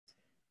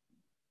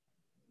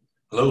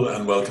Hello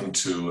and welcome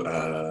to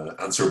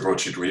Answer a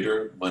Broadsheet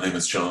Reader. My name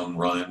is John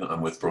Ryan.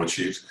 I'm with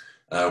Broadsheet.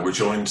 We're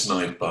joined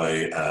tonight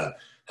by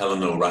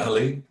Helen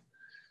O'Rahilly,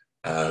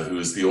 who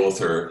is the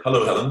author.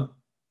 Hello, Helen.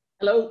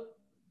 Hello.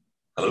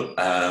 Hello.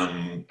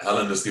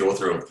 Helen is the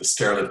author of The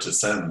Stairlift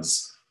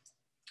Ascends,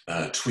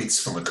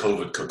 Tweets from a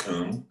Covid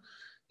Cocoon,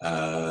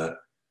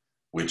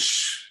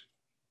 which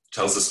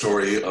tells the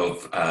story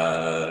of,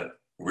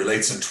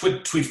 relates in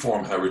tweet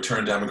form how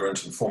returned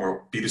emigrant and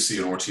former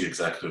BBC and RT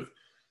executive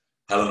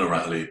Helen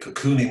O'Rahilly,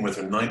 cocooning with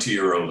her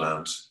 90-year-old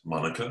aunt,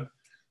 Monica,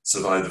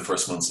 survived the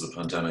first months of the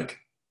pandemic.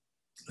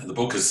 And the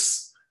book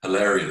is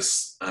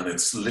hilarious, and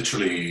it's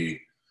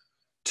literally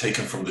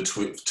taken from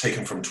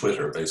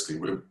Twitter,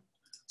 basically.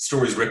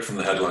 Stories ripped from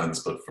the headlines,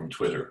 but from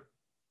Twitter.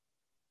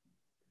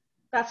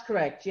 That's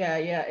correct. Yeah.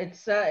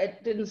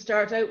 It didn't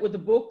start out with a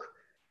book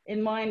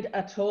in mind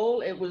at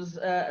all. It was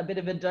a bit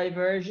of a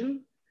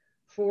diversion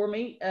for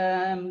me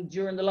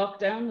during the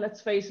lockdown. Let's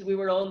face it, we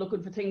were all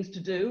looking for things to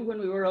do when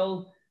we were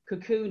all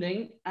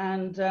cocooning,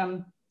 and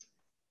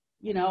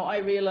I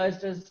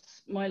realized as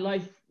my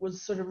life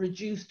was sort of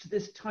reduced to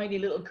this tiny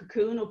little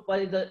cocoon up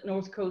by the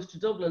north coast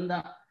of Dublin,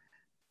 that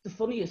the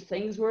funniest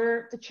things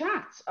were the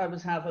chats I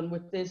was having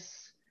with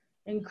this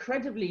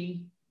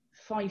incredibly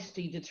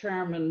feisty,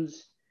 determined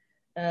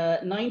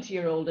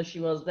 90-year-old as she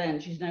was then.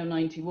 She's now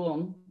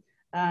 91,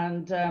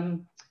 and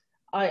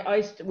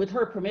I with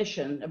her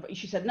permission,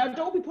 she said, "Now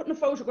don't be putting a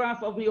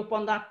photograph of me up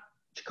on that."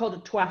 She called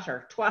it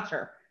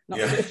Twatter.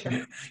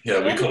 Yeah,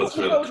 yeah, we call it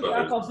Twitter.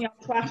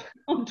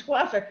 On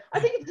Twitter. I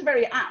think it's a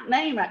very apt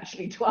name,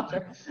 actually,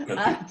 Twitter.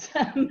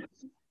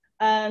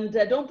 And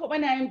don't put my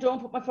name,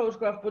 don't put my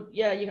photograph. But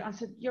yeah, I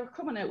said, you're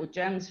coming out with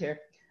gems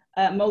here,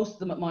 most of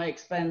them at my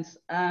expense.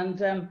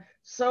 And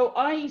so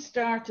I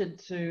started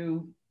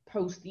to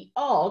post the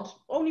odd,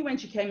 only when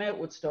she came out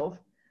with stuff.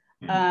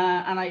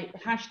 And I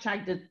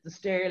hashtagged it The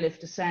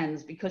Stairlift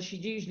Ascends, because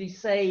she'd usually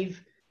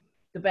save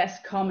the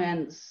best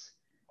comments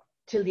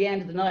till the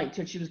end of the night,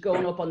 till she was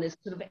going up on this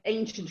sort of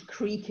ancient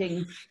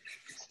creaking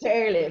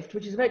stairlift,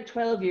 which is about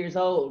 12 years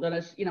old.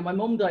 And my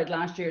mum died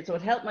last year, so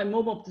it helped my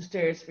mum up the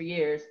stairs for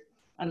years,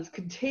 and it's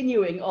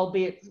continuing,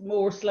 albeit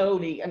more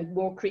slowly and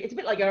more it's a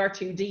bit like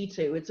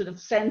R2D2. It sort of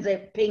sends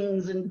out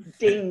pings and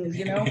dings,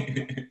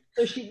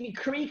 So she'd be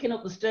creaking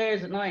up the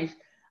stairs at night,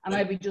 and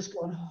I'd be just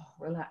going, oh,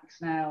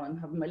 relax now, and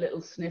having my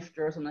little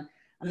snifter or something.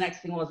 And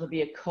next thing was, there'd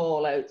be a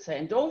call out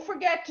saying, don't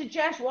forget to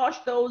jet wash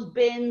those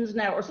bins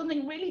now, or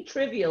something really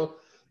trivial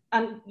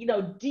and,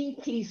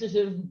 deeply sort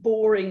of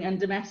boring and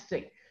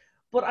domestic.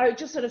 But I would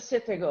just sort of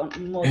sit there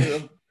going, mother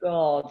of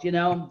God,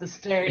 the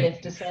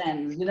stairlift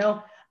ascends,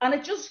 and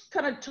it just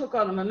kind of took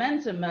on a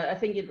momentum. I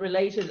think it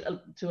related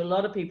to a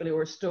lot of people who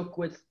were stuck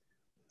with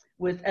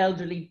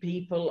elderly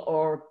people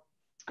or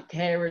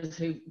carers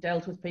who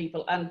dealt with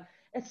people. And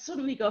it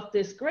suddenly got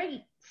this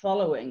great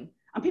following.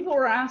 And people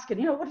were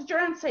asking, what did your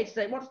aunt say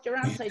today? What did your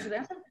aunt say today?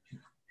 I said,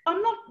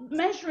 I'm not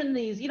measuring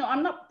these,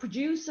 I'm not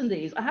producing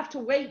these. I have to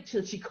wait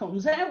till she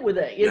comes out with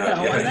it,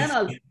 and then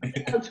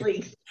I'll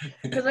tweet.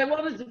 Because I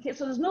wanted to,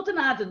 so there's nothing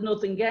added,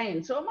 nothing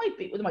gained. So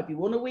there might be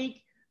one a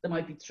week, there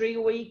might be 3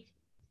 a week.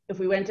 If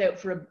we went out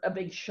for a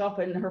big shop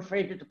in her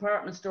favorite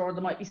department store,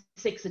 there might be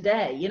 6 a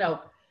day,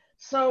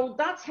 So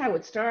that's how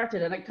it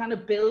started. And it kind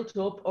of built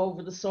up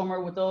over the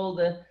summer with all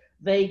the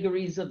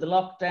vagaries of the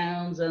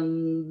lockdowns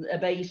and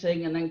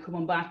abating and then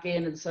coming back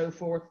in and so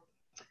forth.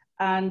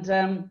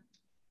 And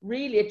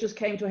really it just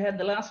came to a head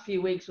the last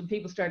few weeks when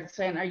people started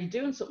saying, are you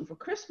doing something for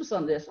Christmas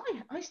on this?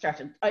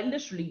 I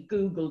literally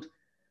Googled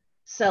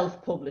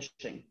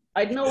self-publishing.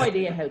 I had no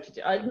idea how to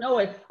do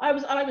it.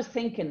 I was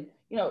thinking,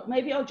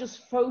 maybe I'll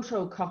just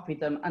photocopy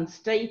them and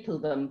staple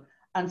them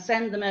and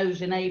send them out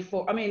in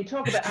A4. I mean,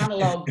 talk about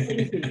analog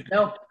thinking,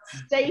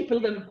 staple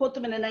them, put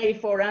them in an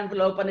A4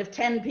 envelope, and if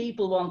 10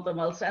 people want them,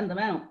 I'll send them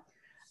out.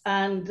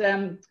 And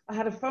I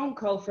had a phone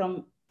call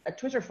from a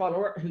Twitter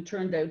follower who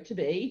turned out to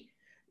be,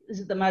 this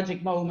is the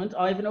magic moment,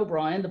 Ivan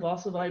O'Brien, the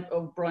boss of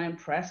O'Brien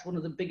Press, one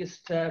of the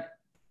biggest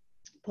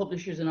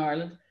publishers in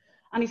Ireland.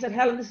 And he said,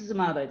 Helen, this is a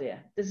mad idea.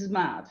 This is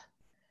mad.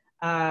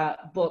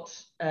 But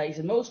he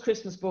said, most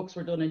Christmas books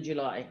were done in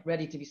July,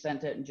 ready to be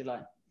sent out in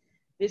July.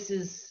 This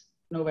is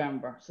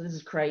November, so this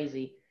is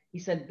crazy. He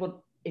said,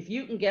 but if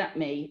you can get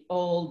me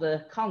all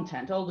the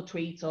content, all the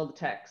tweets, all the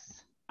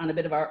texts, and a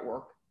bit of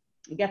artwork,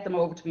 and get them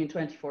over to me in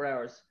 24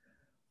 hours,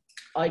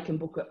 I can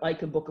book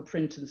a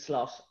printing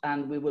slot,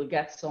 and we will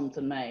get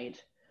something made.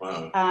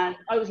 Wow. And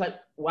I was like,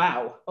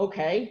 wow,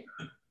 okay.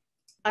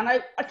 And I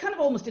kind of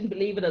almost didn't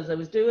believe it as I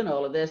was doing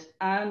all of this.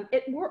 And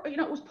it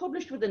was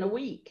published within a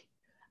week,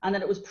 and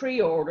then it was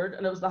pre-ordered,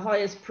 and it was the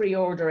highest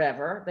pre-order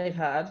ever they've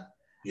had.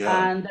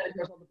 Yeah. And of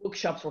course, all the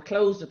bookshops were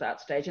closed at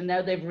that stage, and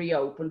now they've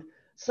reopened.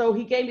 So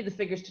he gave me the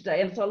figures today,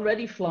 and it's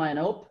already flying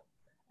up.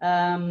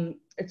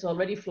 It's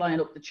already flying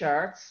up the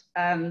charts,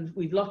 and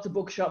we've lots of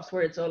bookshops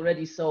where it's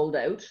already sold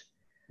out.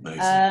 Nice.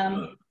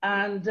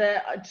 And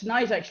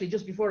tonight, actually,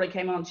 just before I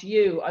came on to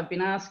you, I've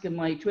been asking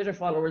my Twitter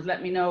followers,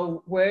 let me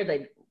know where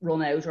they'd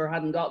run out or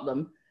hadn't got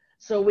them,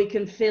 so we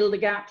can fill the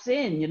gaps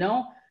in,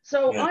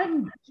 So Yeah.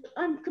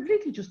 I'm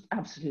completely just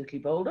absolutely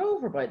bowled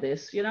over by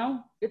this, you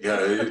know. It's Yeah,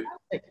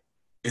 fantastic.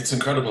 it's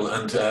incredible.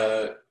 And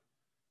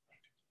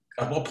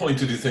at what point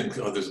did you think,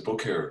 oh, there's a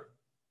book here?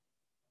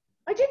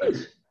 I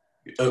didn't.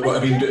 Well, I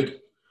I mean,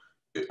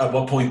 at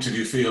what point did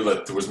you feel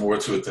that there was more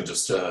to it than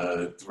just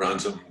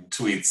random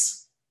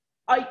tweets?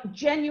 I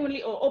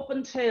genuinely, up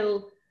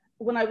until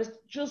when I was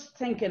just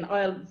thinking,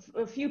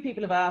 a few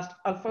people have asked,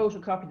 I'll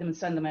photocopy them and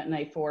send them out in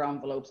A4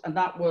 envelopes, and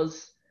that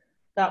was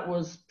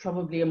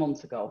probably a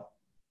month ago.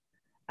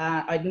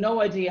 I had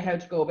no idea how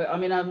to go about. I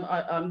mean,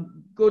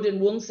 I'm good in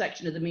one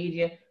section of the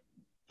media.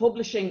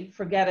 Publishing,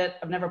 forget it.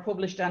 I've never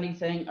published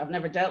anything. I've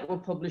never dealt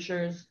with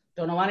publishers.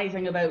 Don't know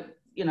anything about,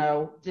 you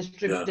know,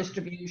 Yeah.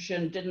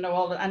 distribution. Didn't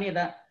know any of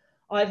that.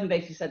 Ivan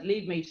basically said,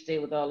 leave me to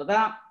deal with all of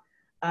that,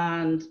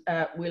 and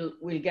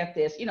we'll get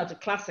this. You know, it's a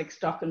classic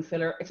stocking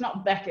filler. It's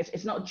not Beckett.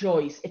 It's not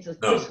Joyce. It's a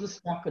No. Christmas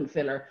stocking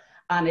filler,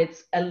 and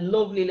it's a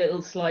lovely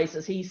little slice,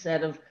 as he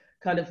said, of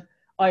kind of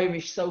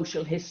Irish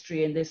social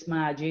history in this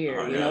mad year.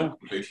 Oh, You yeah, know.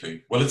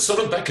 completely. Well, it's sort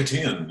of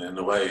Beckettian in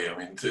a way. I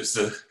mean,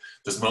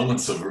 there's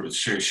moments of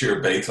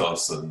sheer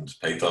bathos and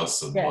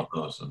pathos and Yeah.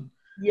 whatnot. And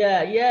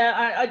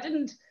Yeah. I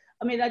didn't.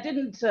 I mean, I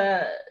didn't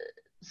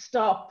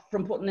stop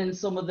from putting in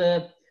some of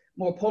the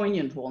more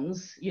poignant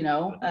ones. You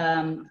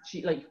know,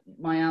 she, like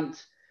my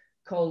aunt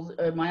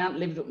my aunt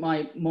lived with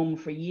my mum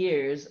for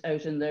years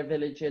out in their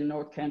village in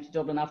North County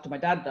Dublin after my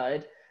dad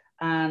died,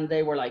 and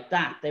they were like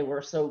that. They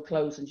were so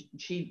close, and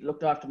she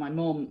looked after my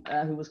mum,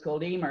 who was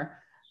called Emer,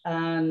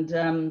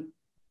 and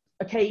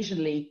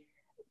occasionally,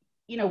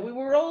 you know, we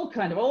were all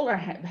all our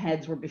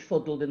heads were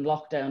befuddled in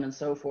lockdown and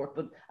so forth.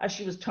 But as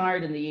she was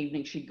tired in the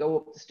evening, she'd go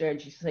up the stairs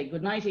and she'd say,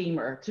 "Good night,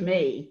 Emer," to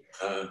me.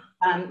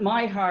 And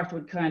my heart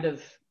would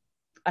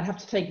I'd have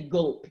to take a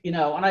gulp, you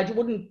know, and I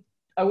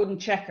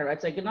wouldn't check her.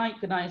 I'd say, "Good night,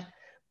 good night."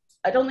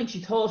 I don't think she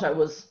thought I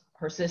was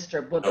her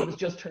sister, but it was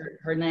just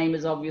her name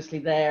is obviously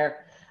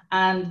there.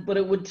 But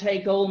it would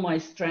take all my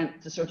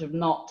strength to sort of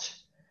not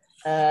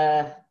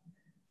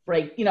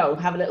break, you know,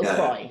 have a little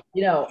cry,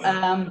 you know.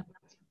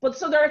 But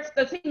so there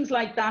are things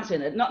like that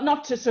in it,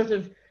 not to sort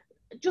of,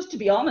 just to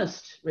be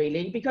honest,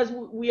 really, because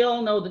we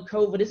all know that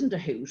COVID isn't a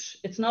hoot.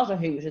 It's not a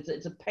hoot.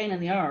 It's a pain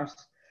in the arse.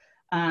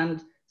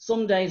 And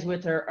some days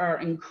with her are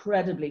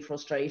incredibly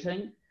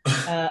frustrating.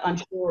 I'm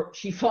sure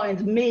she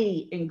finds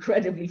me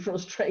incredibly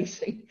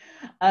frustrating.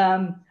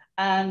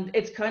 And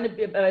it's kind of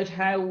about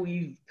how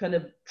we've kind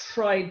of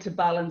tried to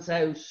balance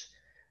out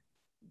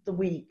the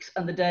weeks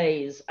and the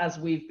days as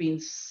we've been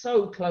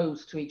so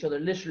close to each other,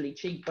 literally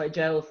cheek by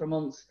jowl for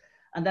months.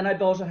 And then I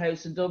bought a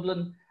house in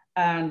Dublin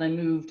and I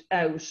moved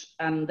out,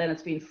 and then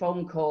it's been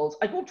phone calls.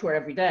 I go up to her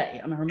every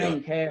day. I'm her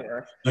main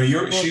carer.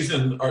 No, she's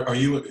in, are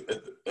you,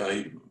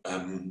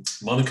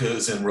 Monica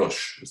is in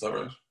Rush, is that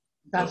right?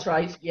 That's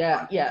right,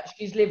 yeah.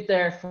 She's lived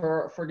there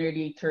for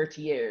nearly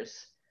 30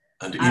 years.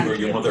 And Emer,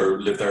 your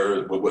mother lived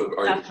there?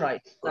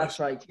 That's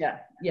right,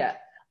 yeah.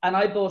 And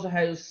I bought a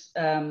house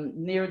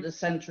near the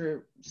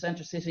centre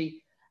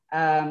city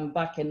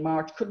back in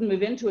March. Couldn't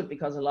move into it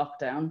because of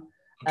lockdown.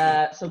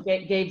 So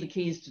gave the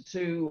keys to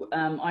two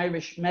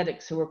Irish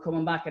medics who were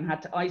coming back and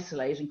had to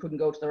isolate and couldn't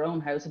go to their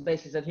own house, and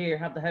basically said, "Here,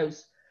 have the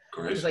house."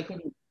 Great. Because I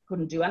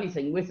couldn't do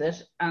anything with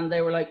it. And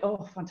they were like,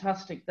 "Oh,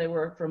 fantastic." They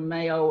were from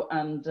Mayo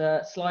and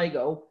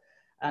Sligo,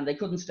 and they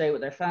couldn't stay with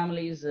their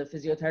families, a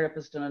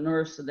physiotherapist and a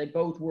nurse, and they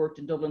both worked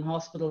in Dublin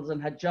hospitals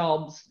and had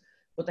jobs,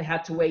 but they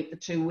had to wait the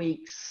 2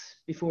 weeks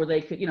before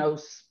they could, you know,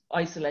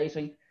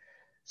 isolating.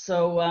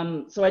 So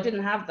I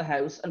didn't have the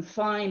house, and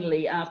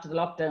finally, after the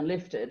lockdown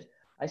lifted,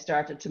 I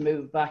started to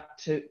move back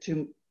to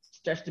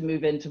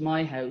move into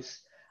my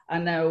house.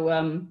 And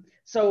now,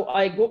 so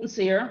I go up and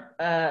see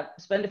her,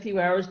 spend a few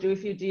hours, do a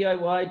few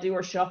DIY, do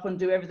her shopping,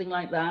 do everything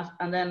like that.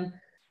 And then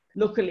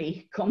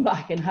luckily come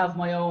back and have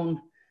my own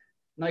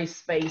nice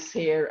space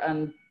here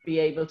and be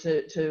able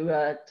to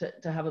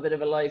have a bit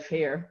of a life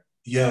here.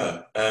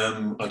 Yeah,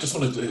 I just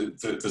wanted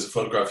to, there's a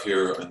photograph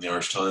here in the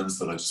Irish Times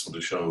that I just want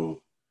to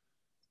show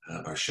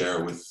or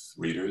share with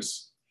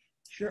readers.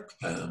 Sure.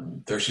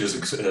 There she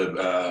is.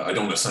 I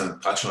don't want to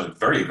sound passionate.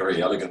 Very,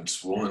 very elegant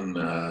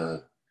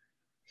woman.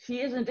 She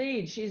is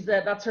indeed.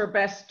 That's her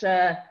best.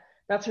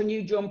 That's her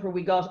new jumper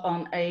we got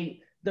on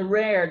the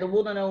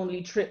one and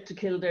only trip to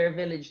Kildare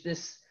Village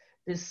this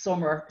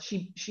summer.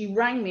 She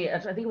rang me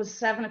at, I think it was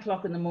 7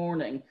 o'clock in the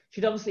morning.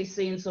 She'd obviously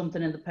seen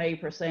something in the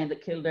paper saying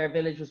that Kildare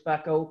Village was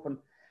back open,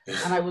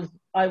 and I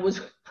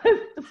was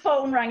the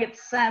phone rang at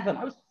 7.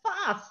 I was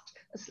fast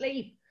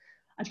asleep,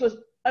 and she goes,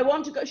 "I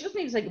want to go." She doesn't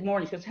even say good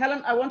morning. She goes,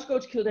 "Helen, I want to go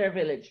to Kildare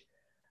Village."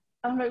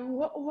 I'm like,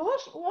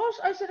 what?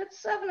 I said, "It's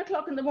 7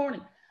 o'clock in the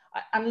morning."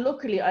 And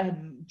luckily I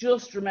had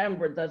just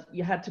remembered that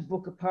you had to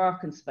book a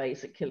parking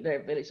space at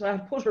Kildare Village. So I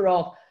put her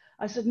off.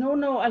 I said,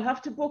 no, I'll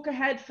have to book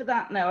ahead for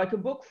that now. I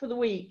can book for the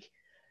week.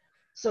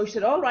 So she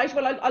said, "All right,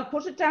 well, I'll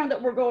put it down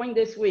that we're going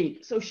this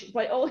week." So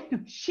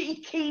she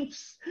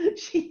keeps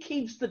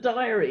the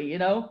diary, you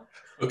know.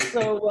 Okay.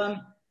 So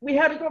we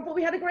had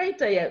a great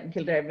day out in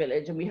Kildare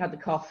Village, and we had the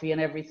coffee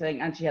and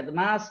everything, and she had the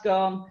mask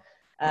on.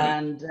 Right.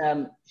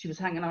 And she was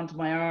hanging onto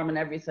my arm and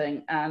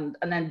everything, and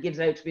then gives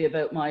out to me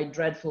about my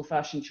dreadful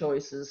fashion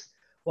choices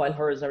while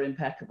hers are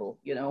impeccable,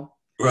 you know.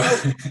 So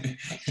Right.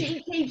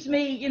 she keeps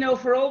me, you know,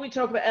 for all we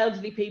talk about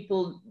elderly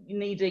people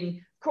needing,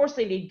 of course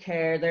they need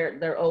care,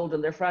 they're old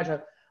and they're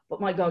fragile,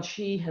 but my God,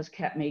 she has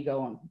kept me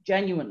going,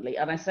 genuinely.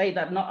 And I say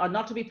that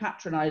not to be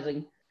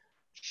patronizing,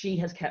 she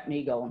has kept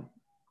me going,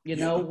 you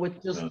Yeah. know,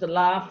 with just Yeah. the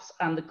laughs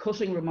and the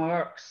cutting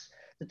remarks,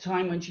 the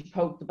time when she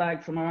poked the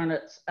bag from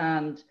Arnott's,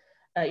 and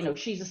you know,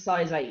 she's a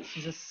size 8,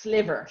 she's a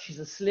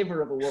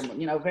sliver of a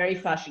woman, you know, very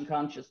fashion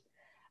conscious.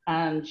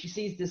 And she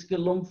sees this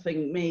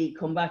galumphing me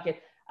come back in,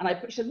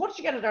 and she said, "What did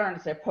you get at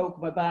Arnott's there?" Poke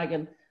my bag,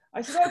 and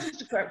I said, "Oh,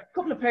 just a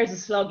couple of pairs of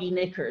Sloggy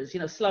knickers, you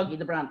know, Sloggy,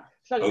 the brand,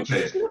 Sloggy." And she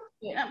Okay. just looked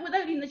at me, and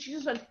without even, she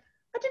just went,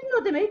 "I didn't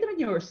know they made them in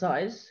your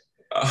size."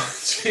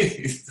 Oh,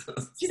 Jesus.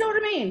 Do you know what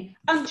I mean?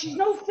 And she's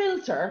no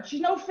filter.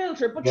 She's no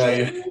filter, but Yeah,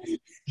 yeah.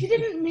 she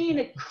didn't mean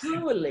it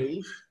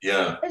cruelly.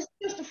 Yeah. It's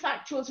just a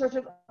factual sort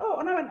of, oh,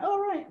 and I went, "Oh,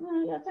 right,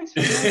 well, yeah, thanks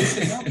very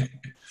much." You know?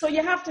 So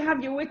you have to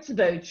have your wits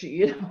about you,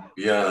 you know.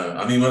 Yeah.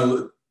 I mean,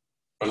 well,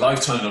 a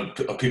lifetime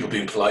of people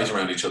being polite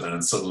around each other,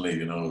 and suddenly,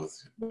 you know,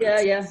 Yeah,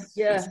 it's, yeah, it's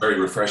yeah. very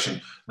refreshing.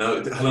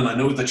 Now, Helen, I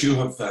know that you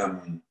have,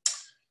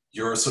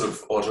 you're sort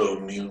of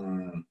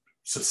autoimmune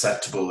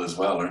susceptible as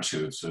well, aren't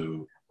you?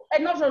 So,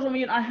 And not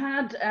autoimmune. I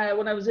had,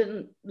 when I was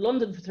in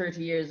London for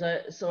 30 years,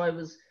 so I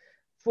was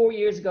 4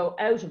 years ago,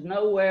 out of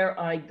nowhere,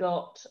 I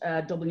got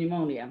double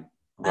pneumonia.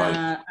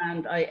 right.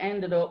 And I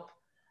ended up,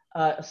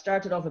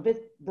 started off a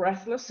bit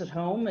breathless at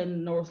home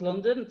in North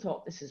London,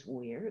 thought this is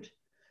weird.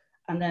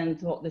 And then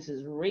thought this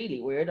is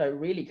really weird. I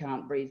really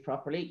can't breathe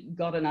properly.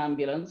 Got an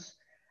ambulance,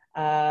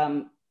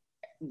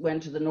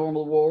 went to the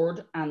normal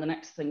ward. And the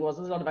next thing was,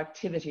 there was a lot of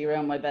activity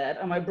around my bed.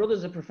 And my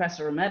brother's a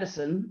professor of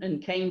medicine in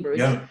Cambridge.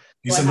 Yeah. So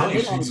He's I a had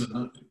him knight.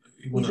 on.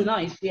 He won He's a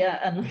knight,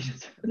 yeah,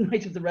 a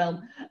knight of the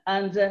realm.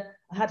 And I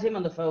had him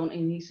on the phone,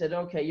 and he said,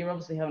 "Okay, you're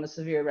obviously having a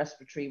severe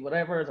respiratory,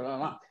 whatever." Blah, blah,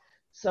 blah.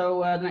 So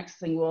the next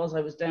thing was,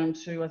 I was down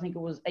to, I think it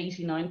was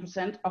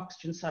 89%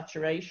 oxygen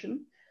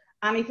saturation.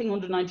 Anything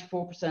under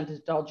 94%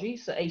 is dodgy,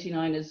 so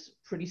 89 is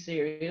pretty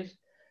serious.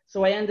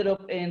 So I ended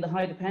up in the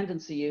high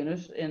dependency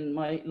unit in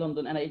my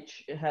London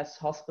NHS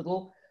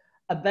hospital,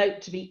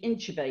 about to be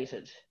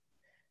intubated,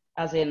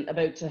 as in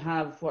about to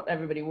have what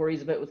everybody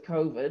worries about with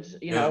COVID,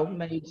 you Yeah. know,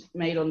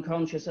 made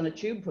unconscious and a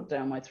tube put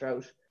down my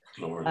throat.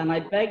 Lord. And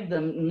I begged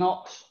them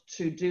not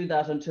to do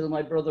that until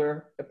my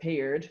brother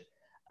appeared.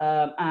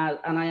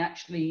 And I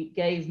actually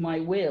gave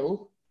my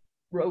will,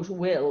 wrote a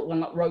will, well,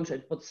 not wrote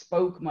it, but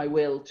spoke my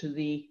will to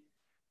the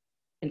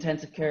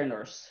intensive care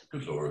nurse.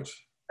 Good Lord.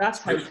 That's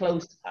how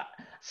close.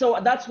 So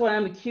that's why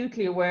I'm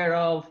acutely aware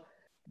of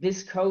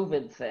this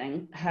COVID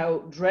thing, how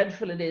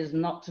dreadful it is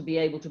not to be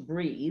able to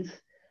breathe.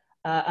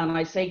 And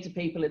I say to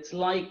people, it's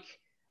like,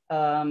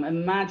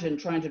 imagine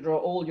trying to draw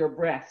all your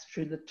breath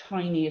through the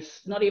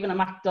tiniest, not even a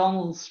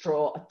McDonald's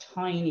straw, a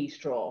tiny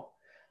straw,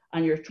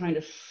 and you're trying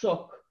to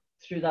suck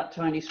through that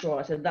tiny straw.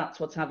 I said, that's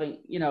what's having,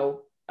 you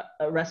know,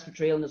 a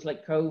respiratory illness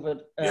like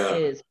COVID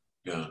is.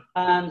 Yeah.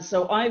 And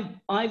so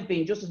I've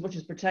been, just as much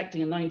as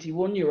protecting a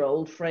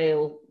 91-year-old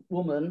frail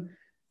woman,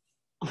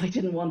 I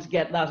didn't want to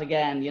get that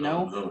again, you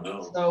know.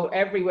 No. So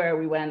everywhere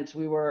we went,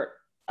 we were,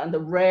 and the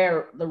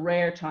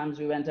rare times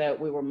we went out,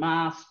 we were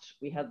masked.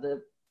 We had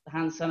the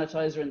hand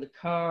sanitizer in the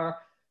car,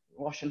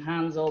 washing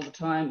hands all the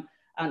time.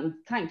 And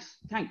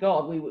thank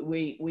God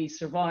we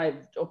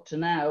survived up to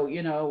now,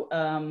 you know,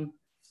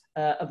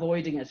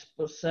 avoiding it.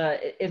 But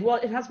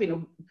it has been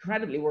an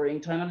incredibly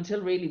worrying time. And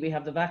until really we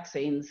have the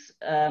vaccines,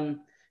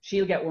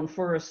 she'll get one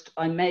first.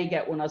 I may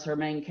get one as her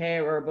main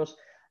carer, but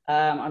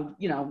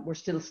you know, we're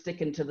still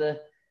sticking to the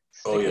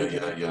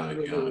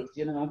rules,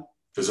 you know.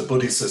 There's a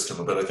buddy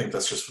system, but I think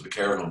that's just for the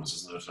care homes,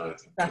 isn't it? I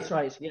think, that's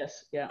right.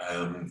 Yes. Yeah.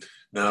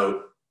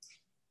 Now,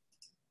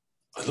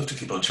 I'd love to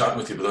keep on chatting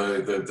with you,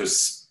 but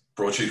there's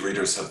Broadsheet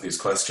readers have these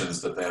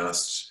questions that they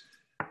asked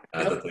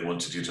that they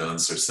wanted you to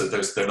answer. So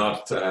they're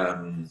not.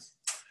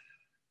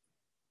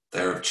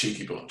 They're a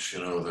cheeky bunch, you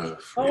know.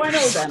 Oh, I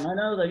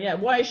know them. Yeah.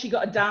 Why has she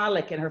got a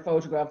Dalek in her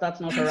photograph?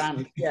 That's not her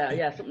aunt.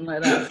 Yeah, something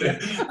like that. Yeah.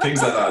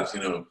 Things like that, you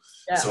know.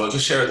 Yeah. So I'll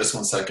just share this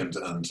 1 second,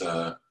 and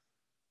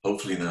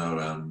hopefully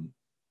now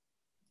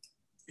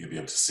you'll be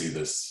able to see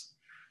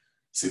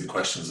the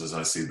questions as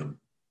I see them.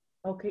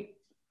 Okay.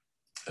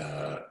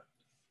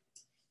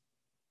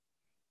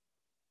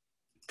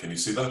 Can you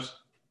see that?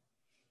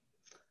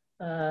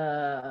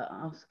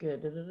 That's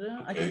good. Okay.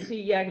 I can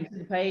see. Yeah, I can see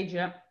the page.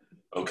 Yeah.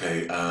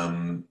 Okay.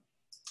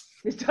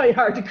 It's Die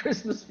Hard, a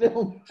Christmas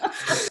film.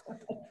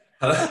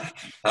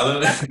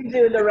 Helen, that's been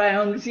doing the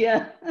rounds.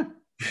 Yeah.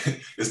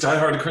 Is Die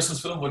Hard a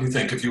Christmas film? What do you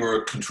think? If you were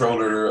a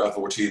controller of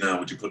RT now,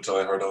 would you put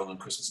Die Hard on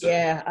Christmas Day?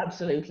 Yeah,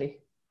 absolutely.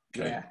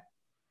 Okay.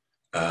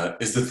 Yeah.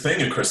 Is The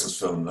Thing a Christmas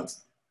film?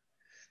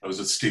 I was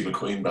with Steve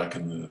McQueen back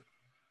in the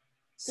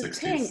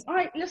 60s.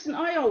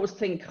 I always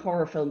think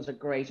horror films are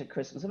great at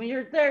Christmas. I mean,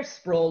 you're there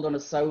sprawled on a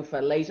sofa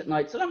late at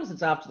night, so long as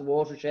it's after the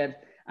watershed,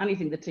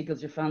 anything that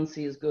tickles your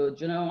fancy is good.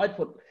 You know, I'd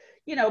put,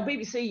 you know,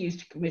 BBC used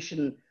to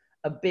commission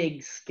a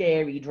big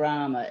scary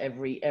drama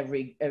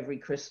every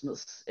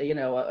Christmas, you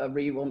know, a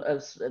rerun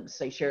of,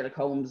 say, Sherlock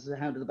Holmes, The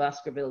Hound of the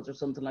Baskervilles or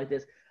something like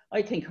this.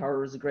 I think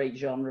horror is a great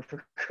genre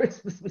for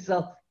Christmas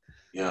myself.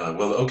 Yeah,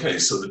 well, okay.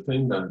 So the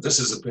thing then, this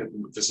is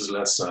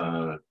less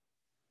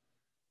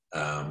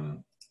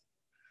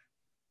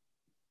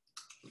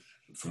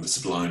from the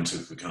sublime to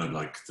the kind of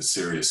like the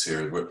serious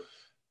here. Where,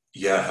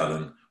 yeah,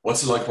 Helen,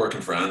 what's it like working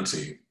for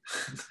Auntie?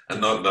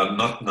 And not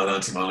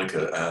Auntie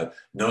Monica,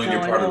 knowing No,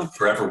 you're I part of know. the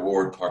Forever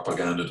Ward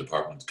propaganda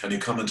department. Can you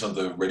comment on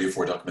the Radio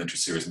 4 documentary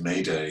series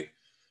Mayday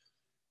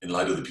in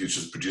light of the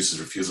producer's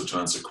refusal to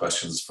answer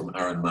questions from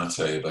Aaron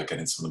Mate about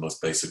getting some of the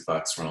most basic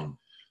facts wrong,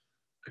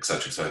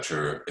 etc.,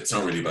 etc.? It's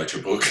not really about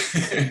your book.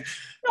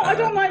 No, I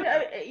don't mind.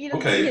 You know,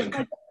 the thing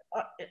Okay. is,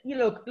 you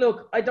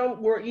look, I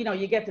don't work. You know,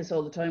 you get this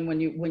all the time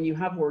when you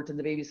have worked in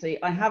the BBC.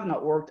 I have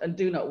not worked and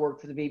do not work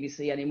for the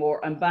BBC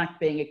anymore. I'm back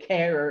being a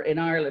carer in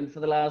Ireland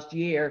for the last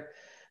year.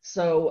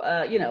 So,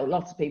 you know,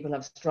 lots of people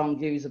have strong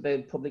views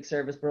about public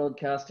service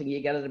broadcasting. You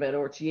get it about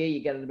RTE, you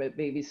get it about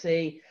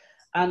BBC,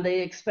 and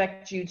they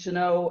expect you to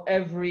know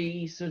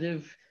every sort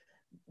of,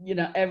 you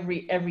know,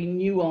 every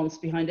nuance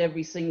behind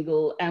every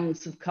single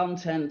ounce of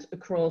content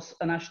across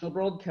a national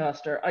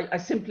broadcaster. I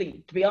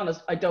simply, to be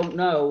honest, I don't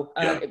know.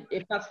 Yeah.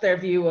 If that's their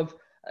view of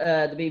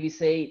the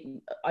BBC,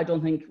 I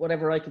don't think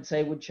whatever I could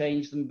say would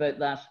change them about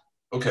that.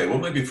 Okay. Well,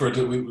 maybe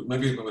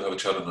we'll have a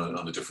chat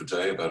on a different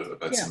day about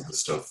Yeah. some of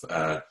this stuff.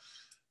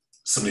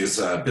 Somebody who's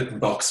Bitten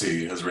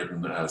Boxy has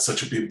written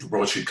such a beautiful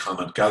broadsheet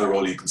comment. Gather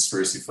all you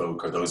conspiracy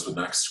folk, or those with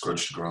an axe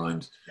grudge to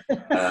grind.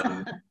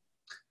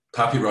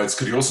 Pappy writes,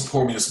 could you also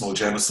pour me a small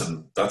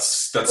Jameson?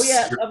 That's. Oh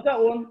yeah, I've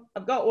got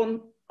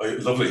one. Oh,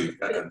 lovely.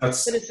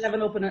 That's Bit of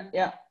 7-Up in it.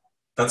 Yeah.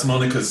 That's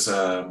Monica's.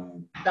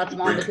 That's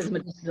Monica's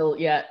medicinal.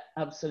 Yeah,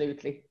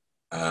 absolutely.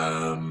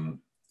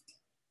 And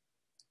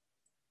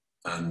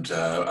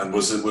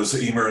was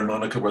Emer and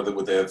Monica,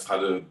 would they have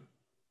had a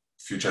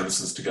few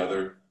Jamesons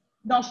together?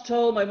 Not at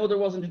all. My mother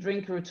wasn't a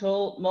drinker at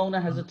all. Mona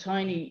has a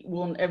tiny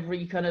one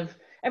every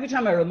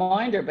time I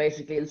remind her,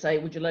 basically, and say,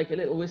 would you like a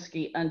little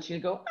whiskey? And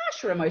she'll go,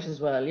 sure, I might as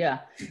well, yeah.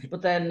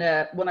 But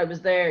then when I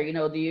was there, you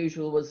know, the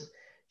usual was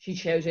she'd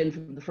shout in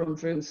from the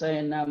front room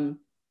saying, Helen.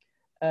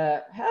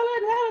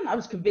 I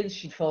was convinced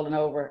she'd fallen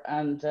over.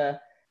 And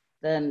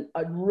then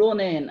I'd run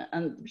in,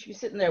 and she'd be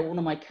sitting there, one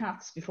of my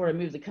cats, before I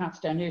moved the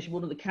cats down here, she had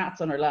one of the cats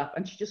on her lap,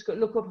 and she'd just go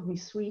look up at me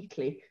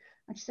sweetly,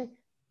 and she'd say,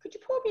 could you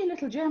pour me a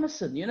little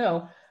Jameson, you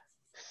know?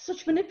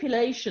 Such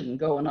manipulation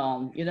going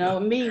on, you know,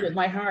 me with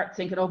my heart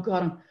thinking, oh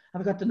God,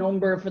 have I got the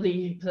number for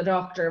the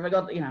doctor? Have I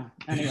got, you know,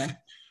 anyway.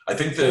 I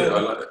think the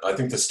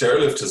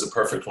Stairlift is a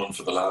perfect one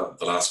for the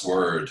last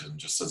word, and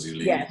just as you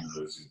leave. Yes,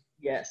 you know,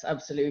 yes,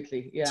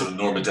 absolutely, yeah. So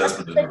Norma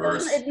Desmond in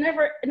reverse. It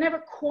never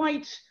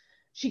quite.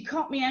 She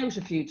caught me out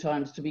a few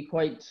times, to be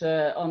quite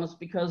honest,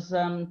 because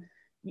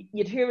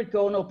you'd hear it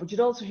going up, but you'd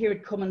also hear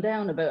it coming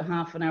down about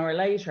half an hour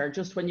later,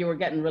 just when you were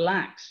getting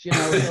relaxed, you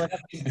know. So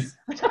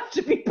I'd have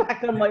to be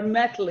back on my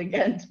mettle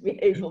again to be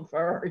able for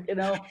her, you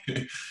know.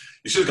 You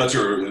should have got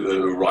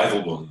your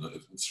rival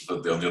one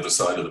on the other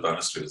side of the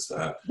banisters.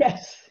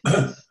 Yes.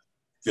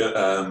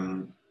 Yeah.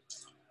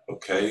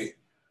 Okay.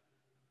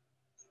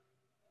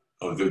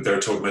 Oh, they're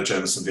talking about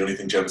Jameson. The only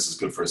thing Jameson is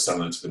good for is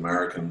selling it to the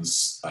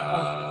Americans.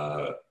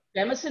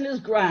 Jameson is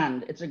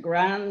grand. It's a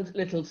grand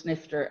little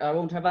snifter. I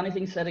won't have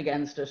anything said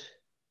against it.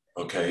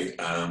 Okay.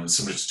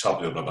 Similar to Top,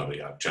 blah, blah, blah,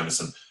 yeah,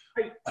 Jameson.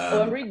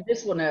 I'm reading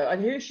this one now. I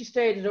hear she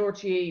stayed at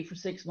RTE for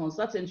 6 months.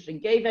 That's interesting.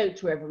 Gave out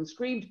to everyone,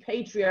 screamed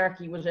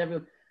patriarchy with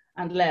everyone,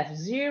 and left.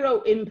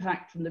 Zero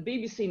impact from the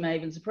BBC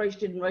Maven. Surprised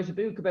she didn't write a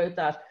book about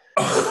that.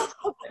 No,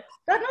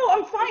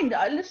 I'm fine.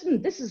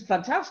 Listen, this is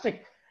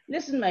fantastic.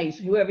 Listen, mate,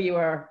 whoever you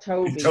are,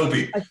 Toby.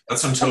 Toby.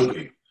 That's from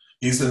Toby.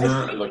 He's in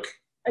there. Look.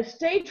 I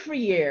stayed for a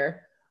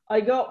year. I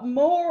got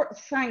more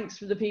thanks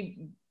for the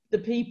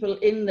people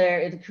in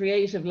there at the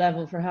creative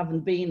level for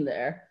having been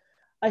there.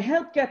 I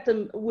helped get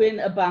them win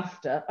a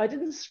BAFTA. I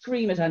didn't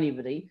scream at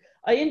anybody.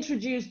 I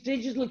introduced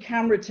digital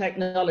camera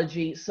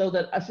technology so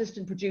that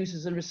assistant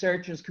producers and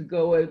researchers could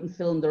go out and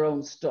film their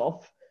own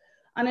stuff.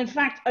 And in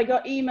fact, I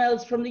got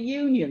emails from the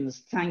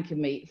unions thanking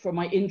me for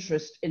my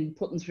interest in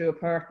putting through a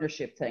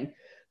partnership thing.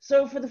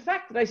 So for the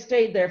fact that I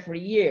stayed there for a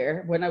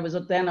year, when I was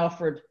then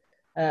offered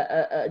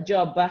a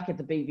job back at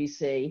the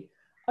BBC,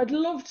 I'd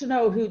love to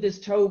know who this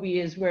Toby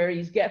is, where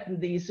he's getting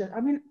these. I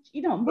mean,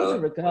 you know,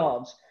 mother of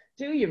God,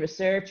 do your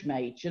research,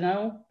 mate, you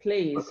know,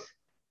 please.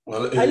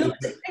 Well, the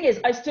thing is,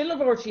 I still love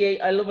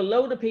RTA. I love a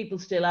load of people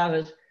still at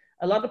it.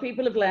 A lot of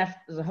people have left.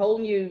 There's a whole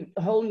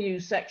new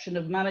section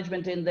of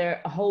management in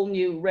there, a whole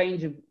new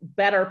range of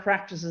better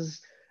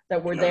practices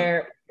that were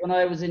there when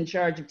I was in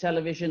charge of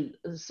television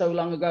so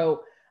long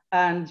ago.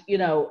 And, you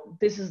know,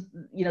 this is,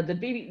 you know, the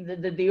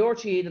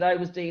RTE that I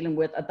was dealing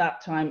with at that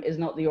time is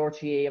not the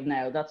RTE of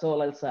now. That's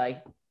all I'll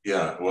say.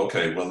 Yeah, well,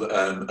 okay. Well,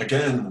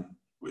 again,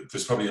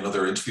 there's probably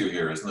another interview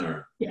here, isn't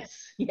there?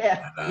 Yes,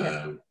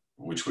 yeah.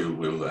 Which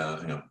we'll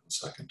hang on a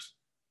second.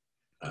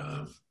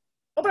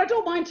 Oh, but I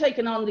don't mind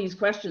taking on these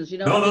questions, you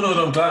know. No, I no, mean, no,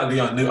 no, I'm glad.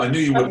 Yeah, I knew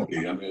you wouldn't be.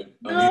 I mean, I knew you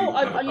no, wouldn't have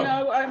a you problem.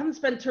 know, I haven't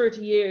spent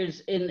 30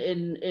 years in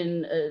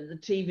the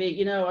TV.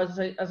 You know,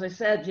 as I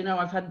said, you know,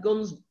 I've had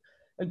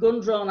a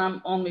gun drawn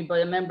on me by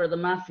a member of the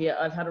mafia.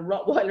 I've had a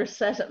Rottweiler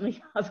set at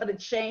me. I've had a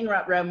chain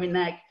wrapped around my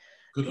neck.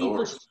 Good People,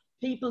 Lord.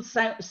 people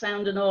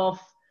sounding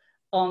off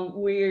on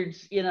weird,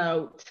 you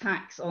know,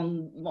 tacks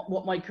on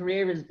what my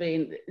career has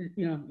been.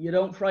 You know, you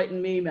don't frighten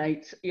me,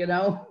 mate. You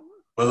know.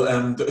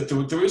 Well,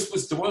 there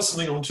was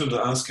something I wanted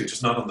to ask you,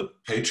 just not on the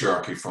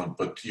patriarchy front,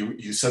 but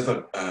you said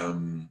that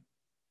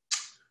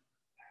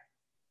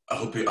I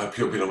hope you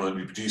don't mind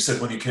me, but you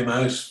said when you came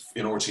out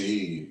in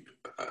RTE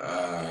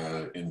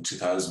in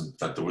 2000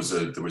 that there was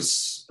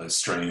a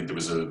strain, it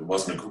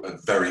wasn't a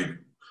very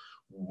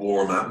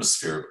warm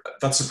atmosphere.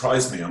 That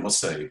surprised me, I must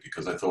say,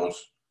 because I thought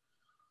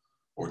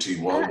RTE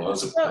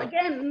was so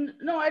again,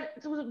 no,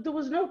 there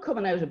was no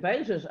coming out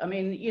about it. I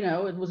mean, you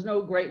know, it was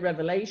no great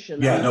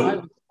revelation. yeah, I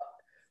mean,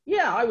 no,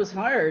 I was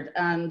hired,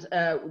 and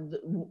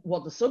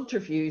what the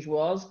subterfuge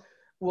was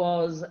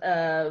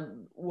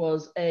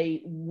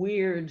a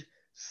weird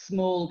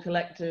small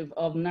collective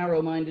of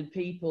narrow-minded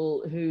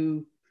people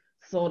who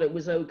thought it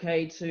was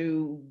okay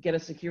to get a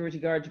security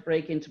guard to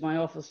break into my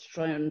office to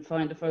try and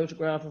find a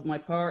photograph of my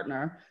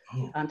partner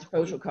and to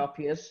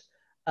photocopy it.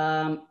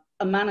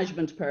 A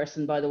management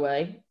person, by the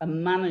way, a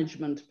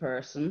management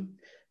person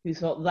who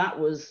thought that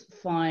was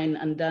fine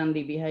and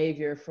dandy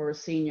behavior for a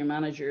senior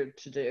manager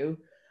to do.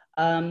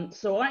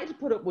 So I had to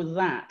put up with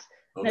that.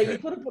 okay. Now you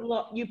put up a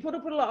lot. You put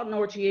up a lot in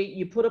RTE.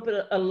 You put up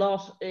a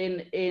lot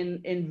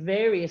in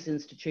various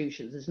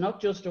institutions. It's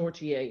not just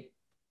RTE.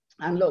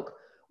 And look,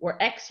 we're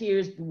X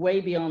years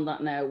way beyond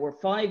that now. We're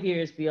 5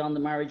 years beyond the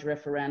marriage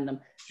referendum.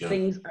 Yeah.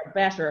 Things are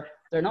better.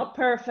 They're not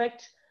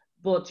perfect,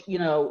 but you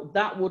know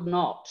that would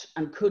not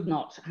and could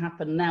not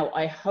happen now.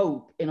 I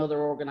hope in other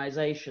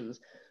organisations.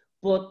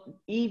 But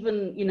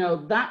even, you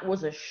know, that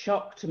was a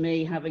shock to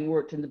me, having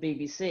worked in the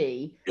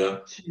BBC,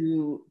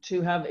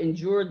 to have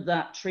endured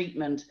that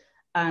treatment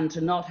and to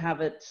not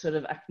have it sort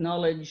of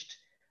acknowledged.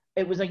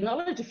 It was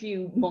acknowledged a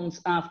few months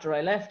after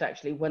I left,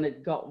 actually, when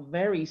it got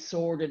very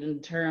sordid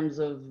in terms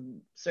of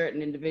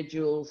certain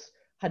individuals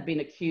had been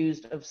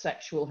accused of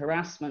sexual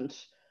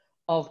harassment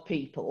of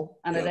people,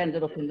 and it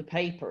ended up in the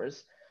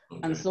papers,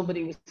 and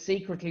somebody was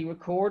secretly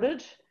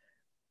recorded.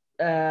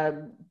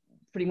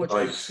 Pretty much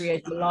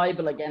create a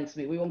libel against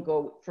me. We won't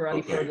go for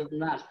any further than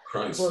that.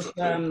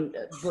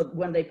 But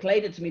when they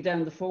played it to me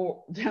down the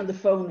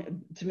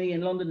phone to me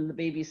in London in the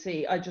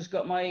BBC, I just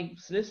got my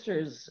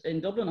solicitors in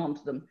Dublin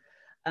onto them,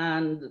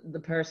 and the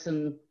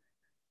person,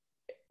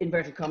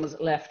 inverted commas,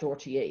 left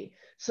RTE.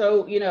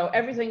 So, you know,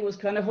 everything was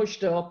kind of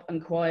hushed up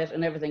and quiet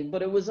and everything,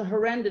 but it was a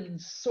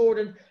horrendous,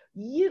 sordid,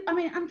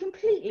 and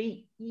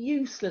completely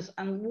useless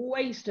and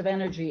waste of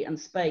energy and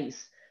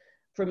space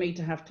for me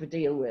to have to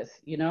deal with,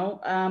 you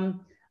know.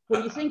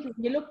 When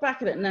you look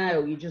back at it now,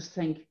 you just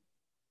think,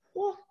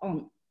 what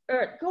on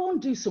earth? Go and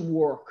do some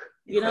work,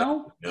 you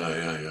know?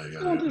 Yeah.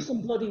 Go and do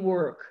some bloody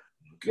work.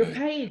 Okay. You're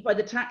paid by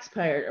the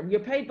taxpayer.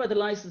 You're paid by the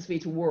license fee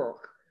to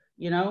work,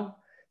 you know?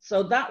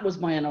 So that was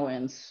my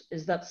annoyance,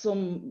 is that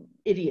some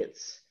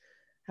idiots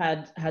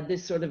had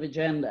this sort of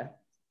agenda.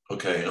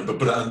 Okay, and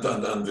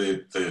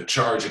the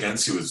charge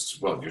against you is,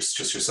 well, just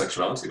your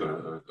sexuality,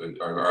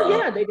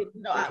 yeah, they did.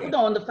 No, okay.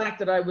 No, and the fact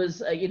that I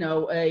was, you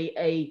know,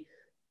 a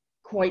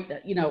quite,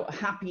 you know,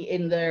 happy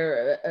in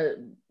there,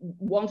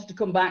 wanted to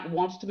come back,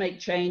 wanted to make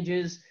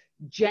changes,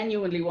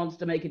 genuinely wanted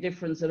to make a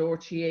difference at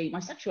RTE. My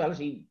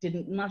sexuality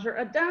didn't matter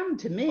a damn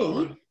to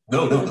me.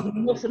 No.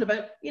 Nothing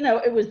about, you know,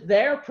 it was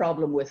their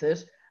problem with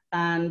it.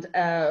 And,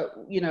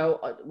 you know,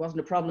 it wasn't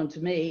a problem to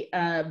me,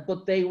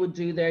 but they would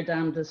do their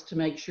damnedest to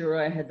make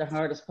sure I had the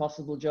hardest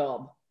possible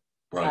job.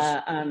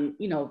 Right. And,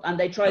 you know, and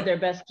they tried their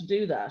best to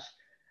do that.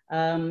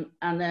 And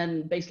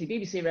then basically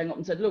BBC rang up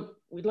and said, look,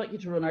 we'd like you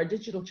to run our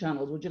digital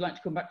channels. Would you like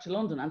to come back to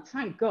London? And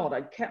thank God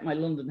I'd kept my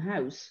London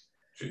house.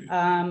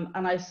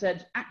 And I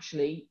said,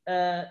 actually,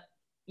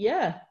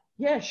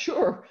 yeah,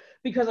 sure.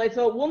 Because I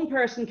thought one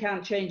person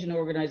can't change an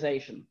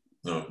organization.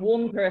 No.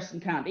 One person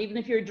can't. Even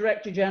if you're a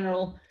director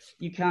general,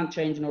 you can't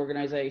change an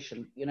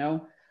organization, you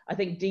know. I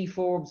think Dee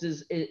Forbes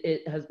has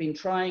been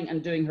trying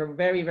and doing her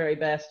very, very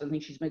best. I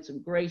think she's made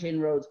some great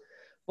inroads.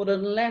 But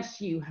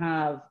unless you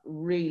have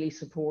really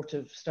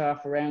supportive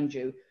staff around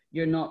you,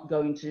 you're not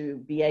going to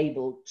be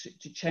able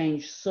to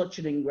change such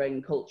an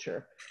ingrained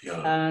culture.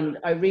 Yeah. And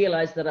I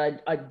realized that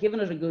I'd given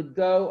it a good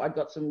go. I'd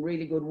got some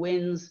really good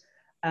wins.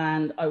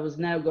 And I was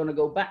now going to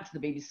go back to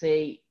the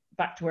BBC,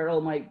 back to where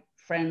all my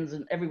friends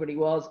and everybody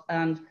was,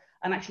 and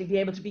actually be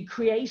able to be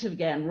creative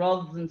again,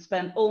 rather than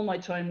spend all my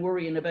time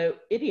worrying about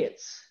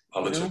idiots.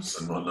 Politics,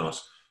 you know? And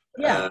whatnot.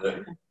 Yeah.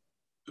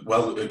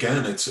 Well,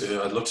 again,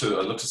 I'd love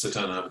to sit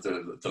down and have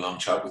the long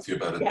chat with you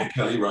about it. Yeah. Nick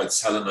Kelly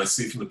writes, Helen, I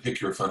see from the pic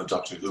you're a fan of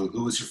Doctor Who.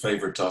 Who is your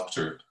favourite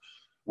Doctor?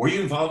 Were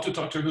you involved with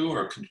Doctor Who?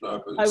 Or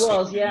I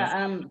was,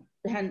 yeah.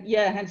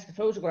 Hence the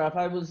photograph.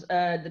 I was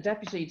the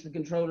deputy to the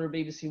controller of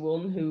BBC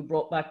One who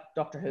brought back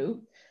Doctor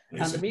Who.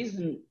 And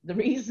the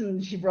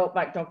reason she brought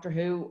back Doctor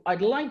Who,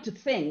 I'd like to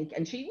think,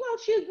 and she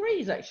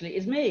agrees actually,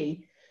 is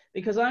me,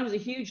 because I was a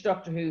huge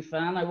Doctor Who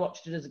fan. I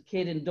watched it as a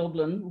kid in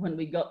Dublin when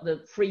we got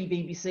the free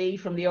BBC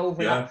from the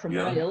overlap from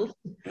Wales.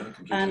 Yeah,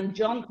 and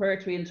John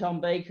Pertwee and Tom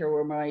Baker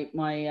were my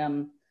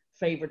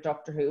favorite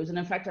Doctor Who's. And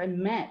in fact, I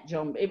met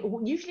John.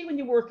 Usually when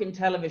you work in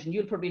television,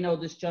 you'll probably know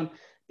this, John,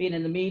 being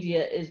in the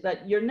media, is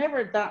that you're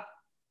never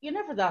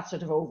that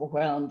sort of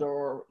overwhelmed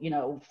or,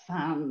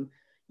 fan,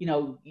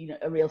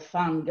 a real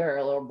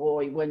fangirl or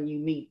boy when you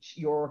meet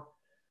your,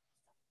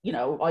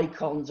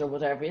 icons or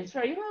whatever. It's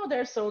very,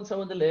 there's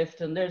so-and-so in the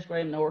lift, and there's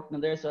Graham Norton,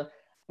 and there's and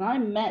I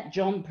met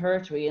John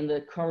Pertwee in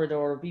the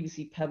corridor of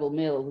BBC Pebble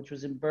Mill, which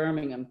was in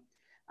Birmingham,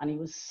 and he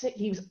was sick.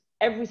 He was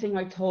everything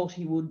I thought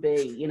he would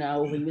be. He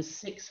was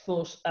 6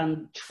 foot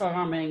and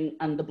charming,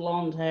 and the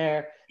blonde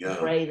hair,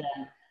 grey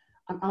then.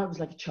 And I was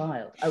like a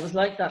child. I was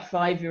like that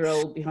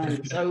 5-year-old behind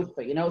the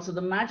sofa, so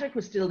the magic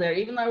was still there,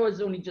 even though I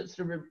was only just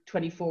a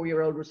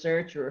 24-year-old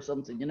researcher or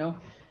something,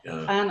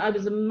 Yeah. And I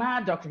was a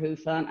mad Doctor Who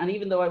fan. And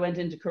even though I went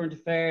into current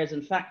affairs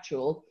and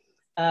factual,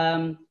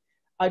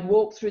 I'd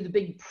walk through the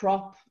big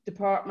prop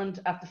department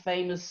at the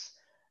famous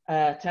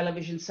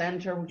television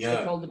centre, which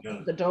they called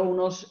the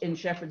Donut in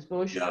Shepherd's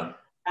Bush. Yeah.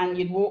 And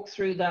you'd walk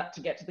through that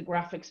to get to the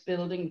graphics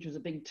building, which was a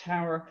big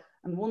tower.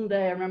 And one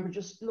day I remember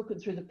just looking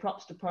through the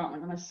props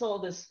department, and I saw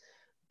this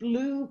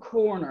blue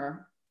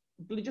corner,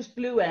 just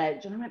blue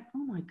edge, and I went,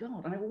 oh my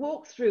God. And I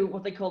walked through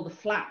what they call the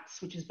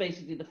flats, which is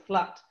basically the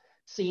flat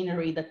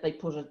scenery that they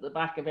put at the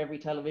back of every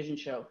television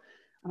show.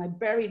 And I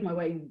worked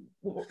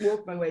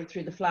my way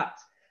through the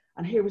flats,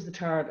 and here was the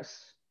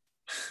TARDIS.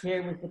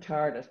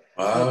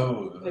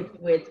 Wow.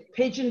 With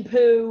pigeon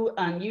poo,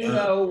 and it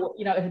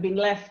had been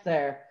left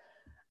there.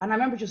 And I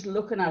remember just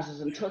looking at it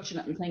and touching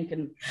it and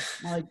thinking,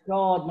 my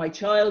God, my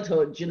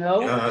childhood,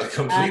 Yeah,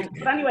 completely.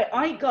 But anyway,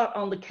 I got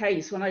on the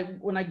case when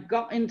I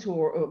got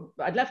into,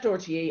 I'd left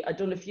RTE, I'd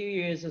done a few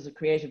years as a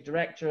creative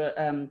director,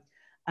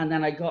 and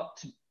then I got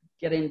to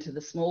get into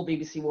the small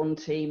BBC One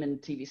team in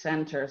TV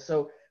Centre,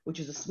 which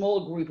is a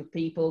small group of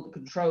people, the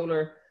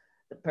controller,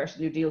 the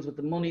person who deals with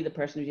the money, the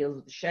person who deals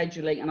with the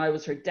scheduling, and I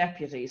was her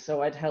deputy,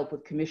 so I'd help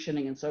with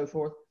commissioning and so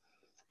forth.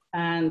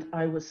 And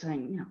I was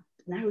saying,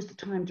 now is the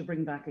time to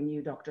bring back a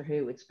new Doctor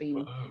Who. It's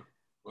been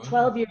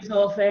 12 years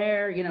off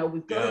air.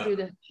 We've got to do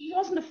this. She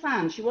wasn't a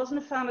fan. She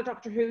wasn't a fan of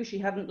Doctor Who. She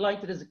hadn't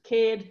liked it as a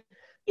kid.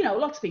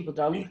 Lots of people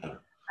don't. Yeah.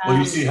 Well,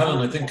 you see, Helen,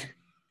 I think,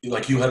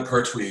 like, you had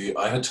Pertwee,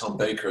 I had Tom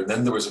Baker, and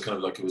then there was a kind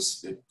of like,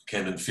 it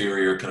became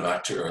inferior kind of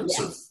actor. And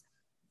sort of...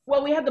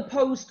 Well, we had the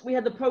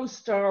post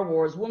Star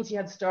Wars. Once you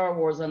had Star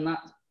Wars, and that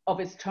of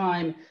its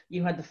time,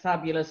 you had the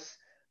fabulous,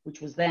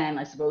 which was then,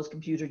 I suppose,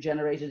 computer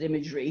generated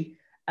imagery.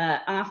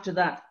 After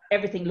that,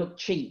 everything looked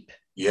cheap,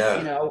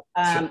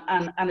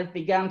 and it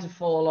began to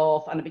fall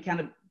off, and it became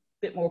a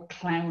bit more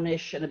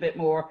clownish and a bit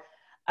more,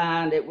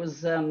 and it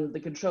was the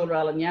controller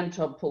Alan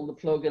Yentob pulled the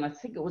plug, and I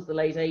think it was the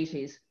late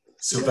 80s.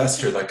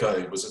 Sylvester, that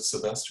guy, was it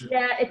Sylvester?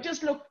 Yeah, it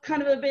just looked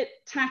kind of a bit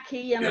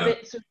tacky and a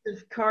bit sort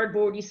of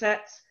cardboardy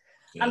sets,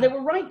 and they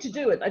were right to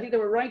do it. I think they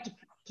were right to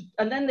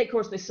and then of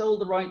course they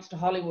sold the rights to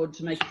Hollywood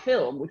to make a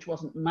film, which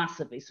wasn't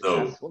massively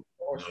successful, of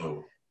course.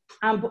 No.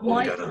 But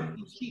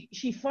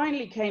she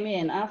finally came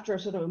in after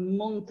sort of a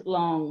month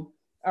long.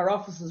 Our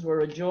offices were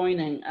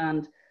adjoining,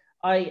 and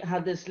I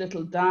had this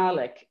little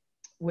Dalek,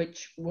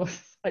 which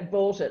was, I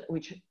bought it,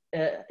 which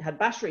had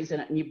batteries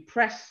in it, and you'd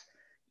press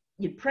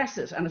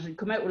it, and it would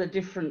come out with a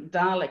different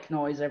Dalek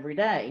noise every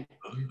day.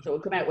 So it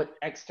would come out with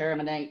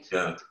exterminate,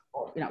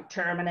 or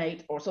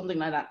terminate, or something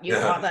like that.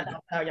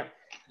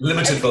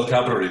 Limited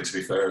vocabulary, to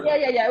be fair.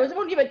 Yeah. It was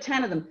only about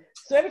 10 of them.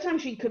 So every time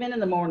she'd come in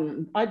the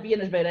morning, I'd be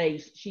in at about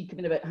 8. She'd come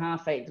in about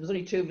 8:30. There was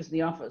only 2 of us in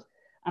the office,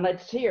 and I'd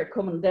see her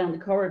coming down the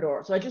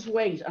corridor. So I just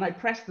wait, and I'd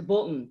press the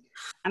button,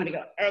 and I'd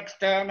go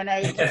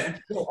exterminate. And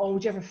she'd go, oh,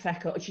 would you ever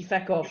feck off? She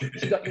feck off.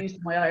 She got used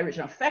to my Irish.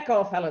 Now feck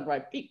off, Helen,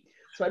 right?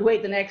 So I'd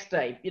wait the next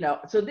day,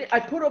 So I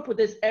put up with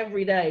this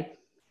every day,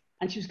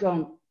 and she was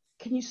going,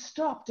 can you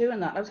stop doing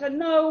that? I was going,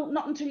 no,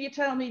 not until you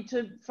tell me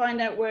to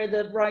find out where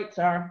the rights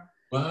are.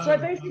 Wow. So I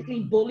basically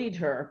bullied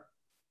her,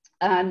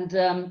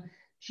 and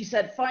she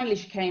said, finally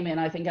she came in,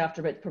 I think after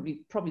about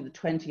probably the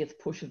 20th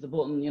push of the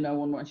button,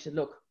 one more, she said,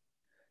 look,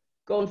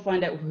 go and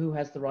find out who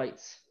has the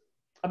rights.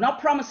 I'm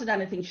not promising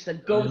anything. She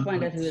said, go and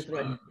find out who has the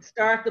rights.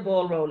 Start the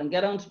ball rolling,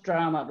 get on to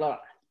drama, blah.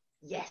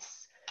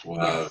 Yes.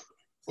 Wow. Yes.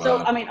 Wow. So,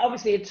 I mean,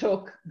 obviously it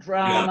took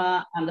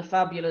drama and the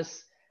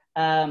fabulous,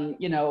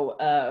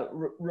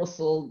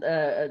 Russell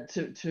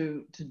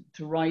to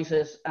write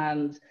it,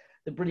 and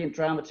the brilliant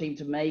drama team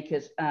to make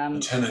it.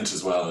 Tennant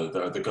as well.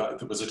 The guy,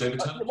 was it David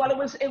Tennant? Well,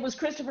 it was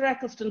Christopher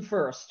Eccleston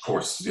first. Of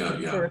course, yeah.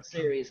 First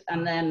series,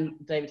 and then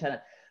David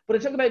Tennant. But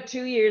it took about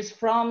 2 years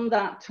from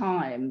that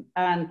time,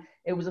 and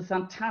it was a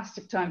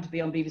fantastic time to be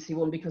on BBC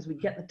One, because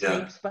we'd get the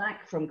tapes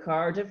back from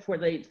Cardiff where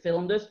they'd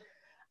filmed it.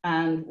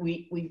 And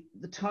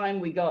the time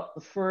we got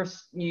the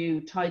first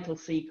new title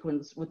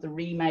sequence with the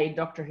remade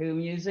Doctor Who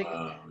music,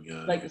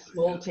 like a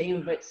small team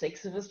of about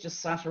 6 of us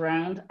just sat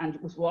around and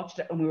watched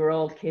it, and we were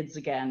all kids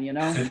again,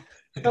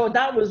 So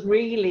that was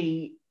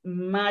really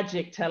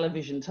magic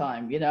television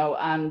time, you know,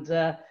 and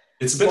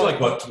it's a bit like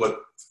what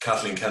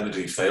Kathleen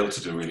Kennedy failed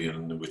to do really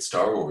with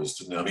Star Wars,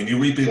 didn't it? I mean, you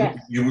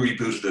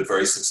rebooted it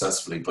very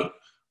successfully, but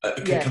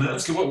can I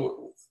ask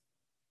you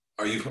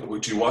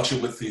would you watch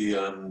it with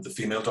the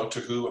female Doctor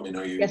Who? I mean,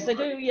 are you? Yes, I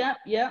do.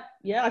 Yeah.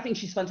 I think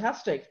she's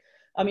fantastic.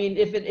 I mean,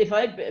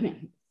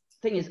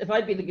 thing is, if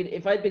I'd been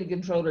the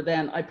controller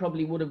then, I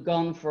probably would have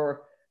gone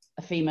for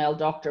a female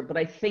doctor. But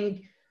I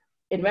think,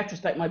 in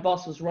retrospect, my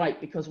boss was right,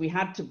 because we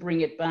had to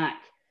bring it back.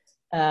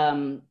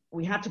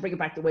 We had to bring it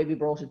back the way we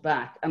brought it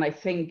back. And I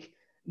think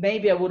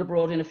maybe I would have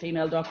brought in a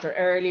female doctor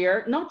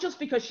earlier, not just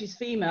because she's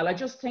female. I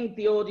just think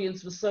the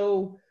audience was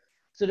so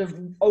sort of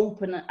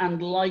open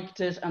and liked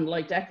it, and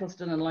liked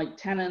Eccleston and liked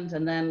Tennant,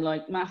 and then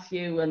like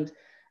Matthew and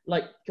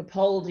like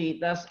Capaldi,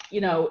 that, you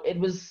know, it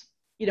was,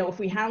 you know, if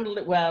we handled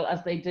it well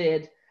as they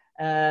did,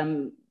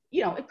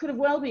 you know, it could have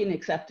well been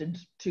accepted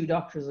 2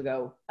 doctors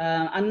ago.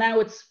 And now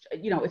it's,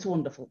 you know, it's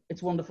wonderful.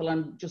 It's wonderful.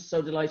 I'm just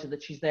so delighted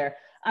that she's there.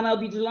 And I'll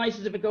be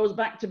delighted if it goes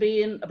back to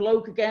being a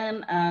bloke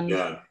again. And,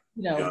 you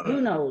know,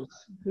 who knows?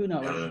 Who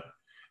knows?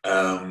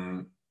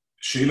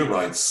 Sheila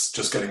writes,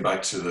 just getting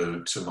back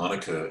to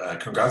Monica,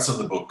 congrats on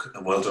the book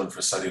and well done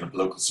for setting up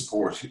local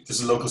support.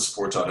 This is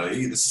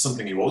localsupport.ie. This is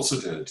something you also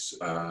did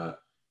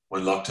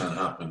when lockdown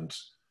happened.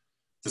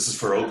 This is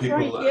for old people.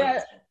 Right,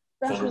 yeah,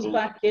 that was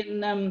back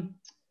in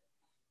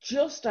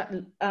just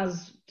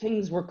as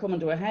things were coming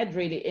to a head,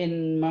 really,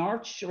 in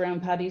March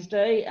around Paddy's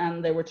Day,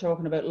 and they were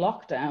talking about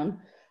lockdown.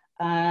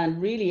 And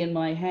really in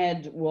my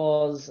head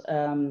was,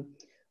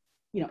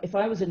 you know, if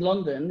I was in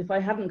London, if I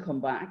hadn't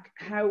come back,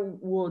 how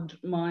would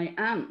my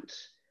aunt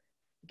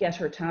get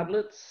her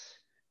tablets,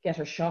 get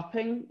her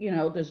shopping? You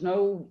know, there's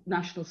no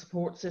national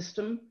support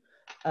system.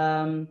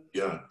 So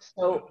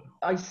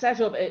I set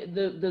up,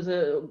 there's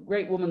a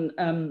great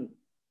woman,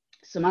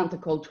 Samantha,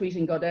 called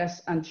Tweeting Goddess,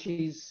 and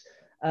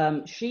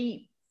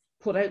she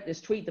put out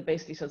this tweet that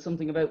basically said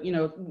something about, you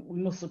know,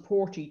 we must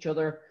support each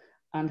other,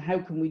 and how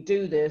can we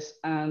do this,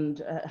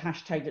 and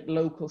hashtagged it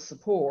local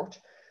support.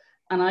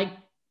 And I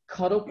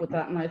caught up with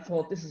that, and I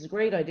thought, this is a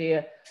great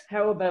idea.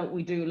 How about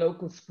we do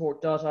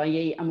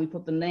localsupport.ie, and we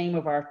put the name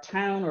of our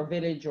town or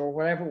village or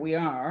wherever we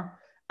are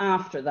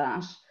after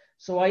that.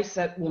 So I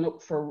set one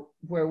up for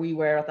where we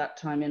were at that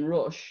time in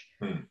Rush.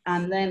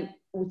 And then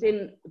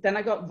then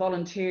I got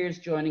volunteers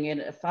joining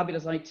in, a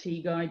fabulous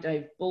IT guy,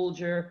 Dave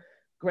Bulger,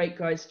 great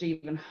guy,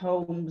 Stephen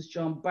Holmes,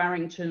 John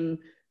Barrington,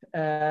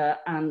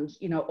 and,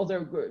 you know, other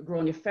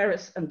Grania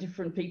Ferris and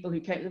different people who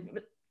came,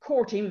 a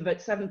core team of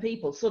about 7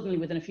 people suddenly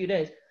within a few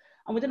days.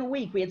 And within a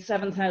week, we had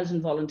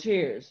 7,000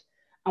 volunteers.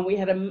 And we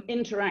had an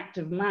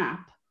interactive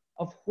map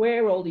of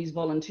where all these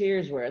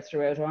volunteers were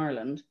throughout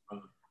Ireland.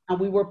 And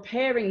we were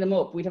pairing them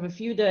up. We'd have a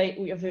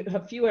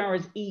few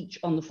hours each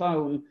on the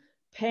phone,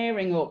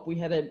 pairing up. We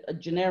had a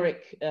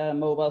generic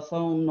mobile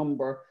phone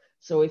number.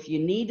 So if you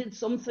needed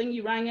something,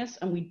 you rang us,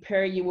 and we'd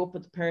pair you up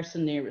with the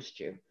person nearest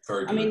you.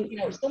 I mean, you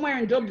know, somewhere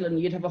in Dublin,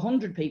 you'd have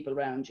 100 people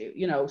around you.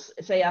 You know,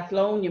 say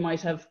Athlone, you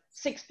might have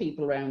 6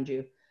 people around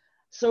you.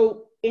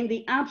 So in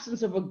the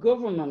absence of a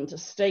government, a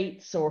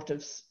state sort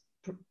of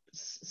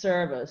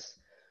service,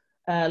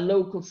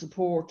 local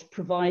support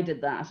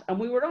provided that. And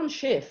we were on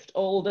shift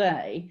all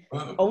day.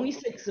 Wow. Only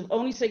six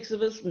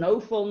of us,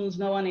 no funds,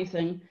 no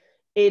anything,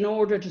 in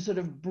order to sort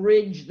of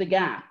bridge the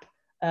gap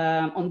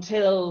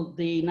until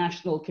the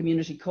national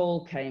community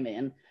call came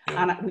in.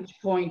 And at which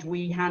point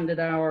we handed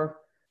our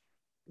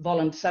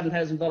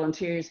 7,000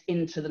 volunteers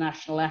into the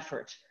national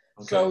effort.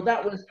 So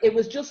it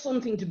was just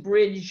something to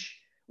bridge.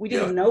 We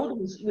didn't know there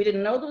was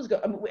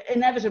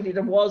inevitably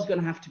there was going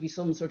to have to be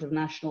some sort of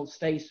national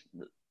state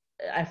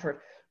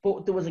effort,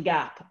 but there was a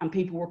gap and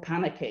people were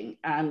panicking,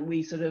 and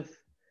we sort of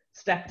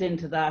stepped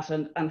into that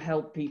and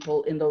helped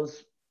people in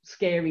those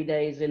scary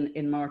days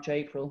in March,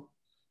 April.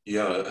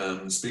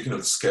 Speaking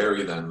of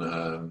scary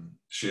then,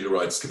 Sheila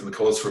writes, given the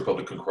calls for a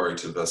public inquiry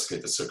to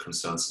investigate the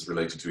circumstances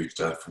related to each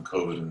death from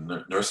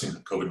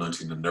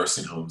COVID-19 in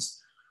nursing homes,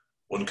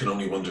 one can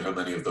only wonder how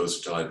many of those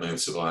who died may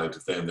have survived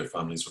if they and their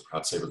families were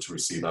perhaps able to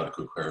receive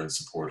adequate care and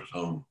support at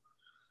home.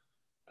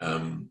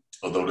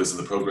 Although it is in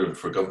the programme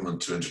for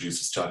government to introduce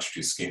a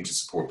statutory scheme to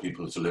support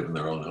people to live in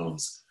their own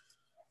homes.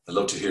 I'd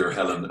love to hear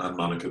Helen and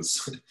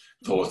Monica's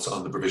thoughts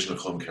on the provision of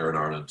home care in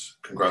Ireland.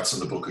 Congrats on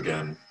the book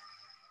again.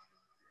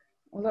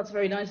 Well, that's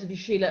very nice of you,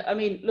 Sheila. I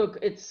mean, look,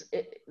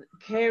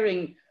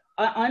 caring.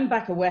 I'm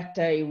back a wet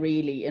day,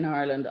 really, in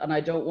Ireland, and I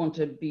don't want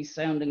to be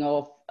sounding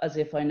off as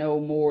if I know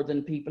more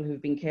than people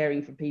who've been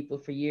caring for people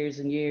for years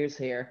and years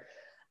here.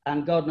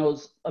 And God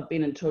knows I've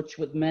been in touch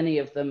with many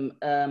of them,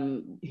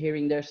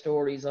 hearing their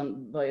stories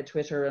via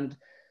Twitter, and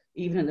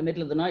even in the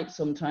middle of the night,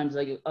 sometimes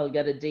I'll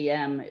get a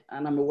DM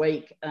and I'm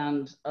awake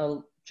and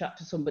I'll chat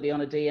to somebody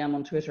on a DM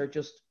on Twitter,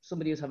 just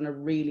somebody who's having a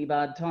really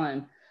bad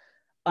time.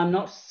 I'm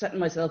not setting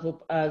myself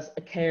up as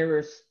a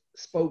carer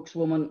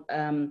spokeswoman.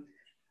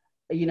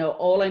 You know,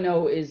 all I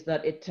know is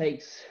that it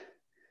takes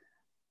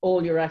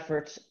all your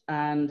effort,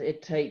 and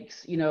it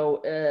takes, you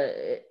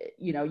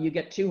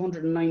get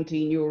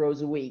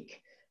 €219 a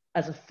week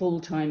as a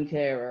full-time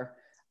carer,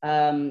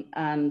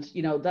 And,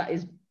 you know, that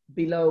is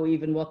below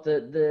even what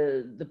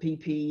the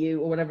PPU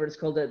or whatever it's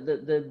called,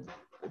 the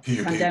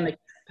pandemic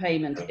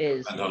payment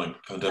is. Pandemic,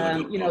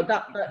 you know,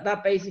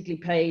 that basically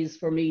pays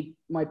for me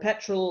my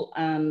petrol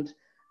and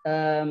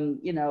my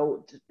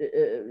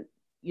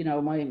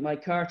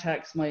car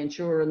tax, my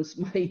insurance,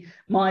 my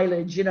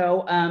mileage, you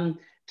know,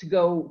 to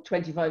go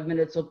 25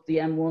 minutes up the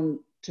M1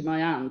 to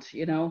my aunt,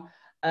 you know.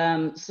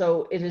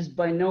 So it is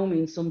by no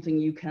means something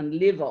you can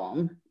live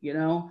on, you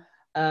know,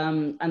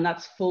 and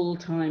that's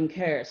full-time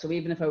care. So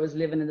even if I was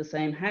living in the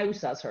same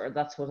house as her,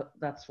 that's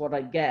what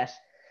I get.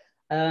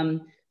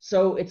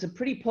 So it's a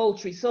pretty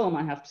paltry sum,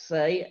 I have to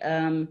say.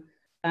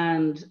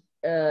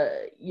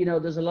 You know,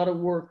 there's a lot of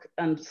work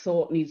and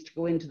thought needs to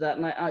go into that.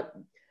 And I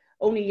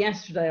only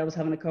yesterday I was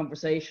having a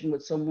conversation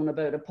with someone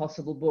about a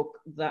possible book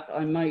that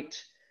I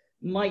might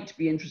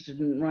be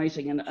interested in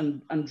writing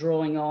and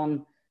drawing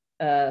on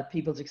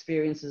people's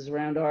experiences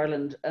around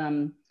Ireland.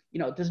 You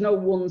know, there's no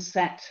one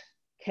set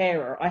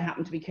carer. I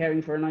happen to be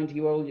caring for a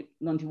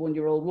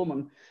 91-year-old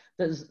woman.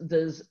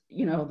 There's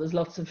you know, there's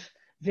lots of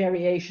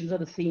variations of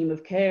the theme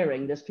of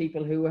caring. There's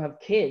people who have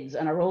kids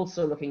and are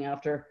also looking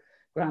after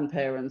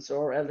grandparents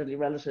or elderly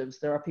relatives.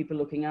 There are people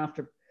looking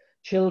after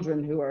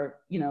children who are,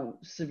 you know,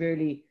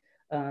 severely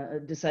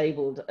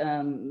disabled,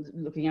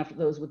 looking after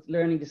those with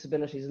learning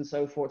disabilities and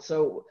so forth.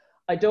 So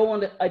I don't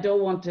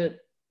want to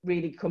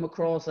really come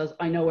across as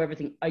I know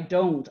everything. I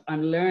don't.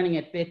 I'm learning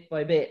it bit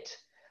by bit,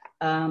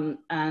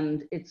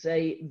 and it's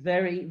a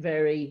very,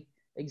 very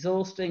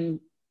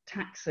exhausting,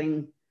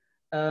 taxing.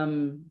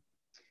 You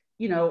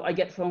know, I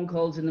get phone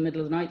calls in the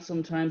middle of the night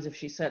sometimes if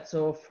she sets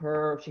off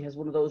she has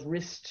one of those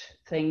wrist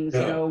things,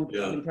 you know,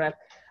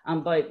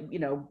 and by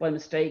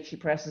mistake she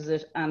presses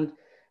it, and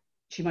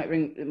she might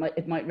ring.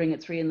 It might ring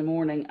at 3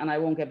 a.m, and I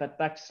won't get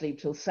back to sleep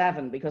till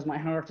 7 because my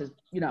heart is,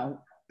 you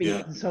know,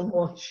 beating so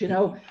much, you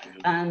know.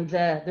 And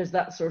there's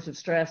that sort of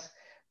stress.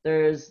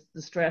 There's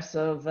the stress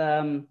of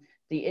the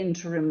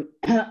interim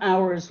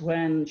hours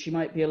when she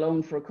might be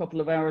alone for a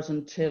couple of hours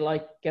until I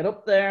get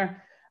up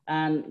there.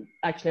 And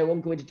actually, I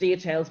won't go into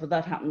details, but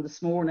that happened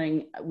this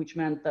morning, which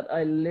meant that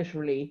I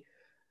literally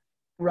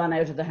ran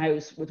out of the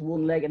house with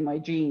one leg in my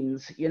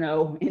jeans, you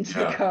know, into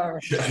the car.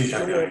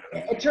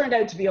 It turned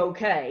out to be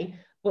okay,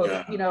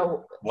 but you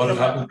know, what had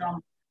happened?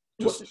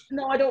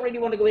 No, I don't really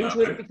want to go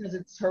into it because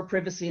it's her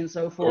privacy and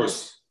so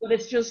forth. But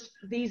it's just,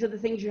 these are the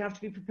things you have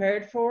to be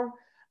prepared for.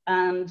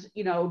 And,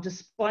 you know,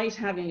 despite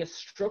having a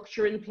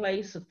structure in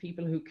place of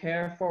people who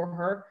care for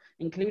her,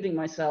 including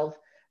myself,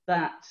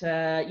 that,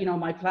 you know,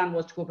 my plan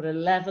was to go up at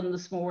 11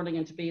 this morning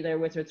and to be there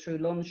with her through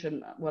lunch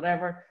and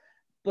whatever.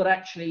 But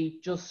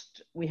actually,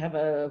 we have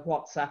a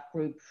WhatsApp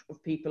group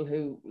of people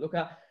who look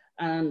at,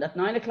 and at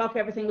 9 o'clock,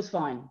 everything was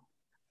fine.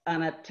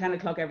 And at 10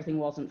 o'clock, everything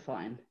wasn't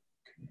fine.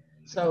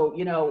 So,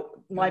 you know,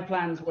 my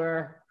plans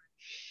were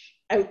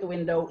out the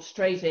window,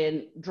 straight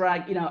in,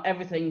 drag, you know,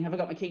 everything. Have I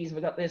got my keys? Have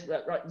I got this?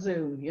 Right,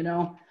 Zoom, you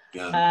know?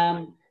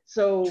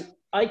 So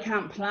I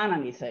can't plan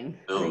anything,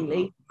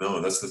 really.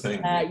 No, that's the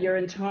thing. Your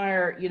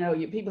entire, you know,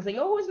 people think,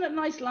 oh, isn't it a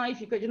nice life?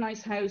 You've got your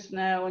nice house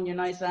now and your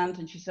nice aunt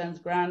and she sounds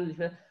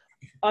grand.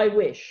 I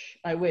wish.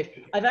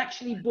 I've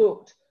actually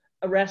booked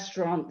a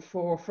restaurant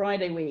for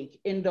Friday week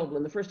in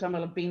Dublin. The first time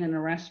I'll have been in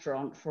a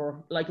restaurant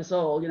for, like us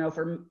all, you know,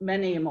 for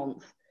many a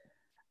month.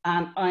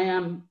 And I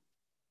am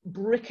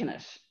bricking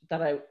it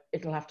that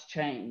it'll have to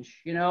change,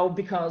 you know,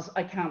 because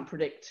I can't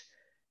predict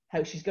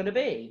how she's going to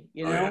be,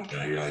 you know.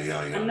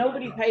 And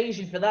nobody pays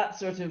you for that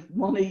sort of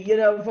money, you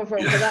know, for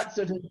that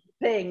sort of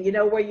thing, you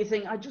know, where you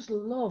think, I just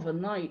love a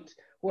night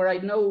where I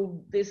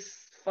know this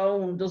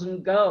phone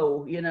doesn't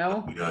go, you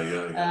know.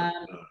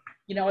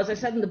 You know, as I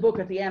said in the book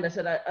at the end, I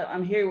said,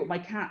 I'm here with my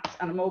cat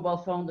and a mobile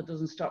phone that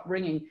doesn't stop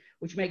ringing,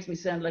 which makes me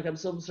sound like I'm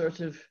some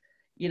sort of,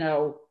 you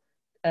know,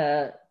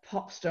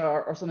 pop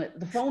star or something.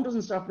 The phone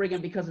doesn't stop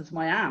ringing because it's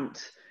my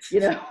aunt, you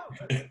know.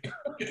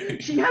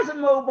 She has a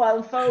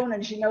mobile phone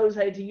and she knows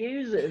how to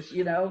use it,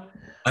 you know.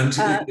 And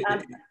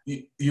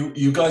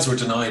you guys were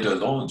denied a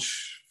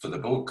launch for the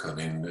book. I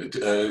mean,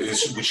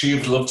 would she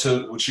have loved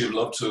to?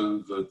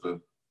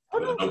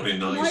 Nobody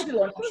knows. There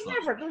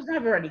was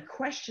never any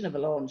question of a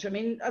launch. I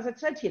mean, as I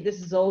said to you,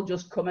 this has all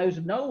just come out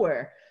of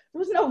nowhere. There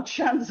was no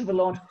chance of a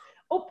launch.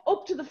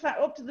 Up to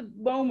the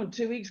moment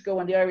 2 weeks ago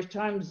when the Irish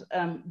Times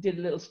did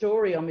a little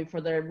story on me for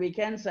their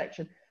weekend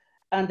section,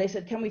 and they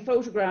said, can we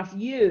photograph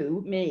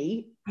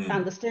me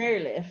and the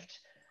stairlift?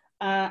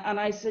 And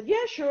I said,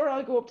 yeah, sure,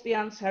 I'll go up to the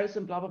aunt's house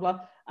and blah, blah,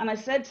 blah. And I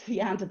said to the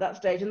aunt at that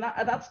stage, and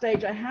at that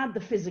stage I had the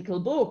physical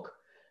book.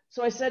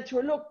 So I said to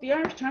her, look, the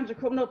Irish Times are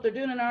coming up, they're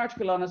doing an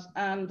article on us,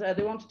 and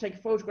they want to take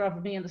a photograph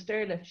of me and the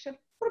stairlift. She said,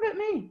 what about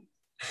me?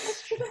 I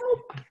said,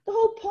 the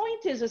whole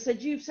point is, I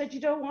said, you've said you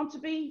don't want to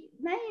be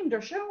named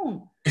or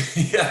shown.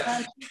 Yeah.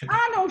 And,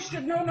 no, she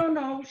said,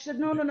 no. She said,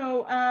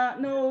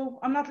 no,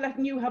 I'm not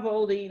letting you have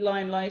all the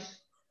limelight.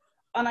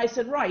 And I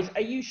said, right,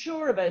 are you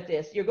sure about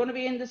this? You're going to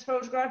be in this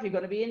photograph? You're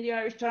going to be in the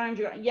Irish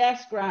Times?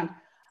 Yes, grand.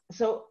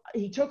 So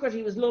he took it.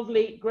 He was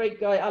lovely, great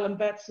guy, Alan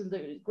Betson,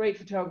 the great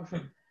photographer.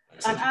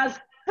 And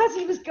as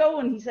he was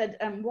going, he said,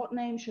 what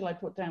name shall I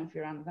put down for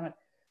your Anna?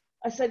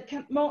 I said,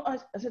 I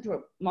said to her,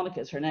 Monica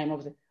is her name,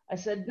 obviously. I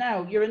said,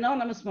 now, you're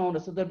anonymous, Mona,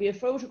 so there'll be a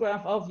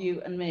photograph of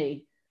you and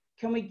me.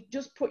 Can we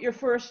just put your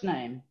first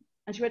name?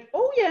 And she went,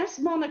 oh, yes,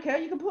 Monica,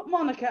 you can put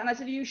Monica. And I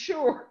said, are you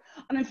sure?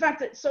 And in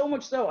fact, so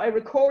much so, I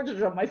recorded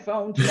it on my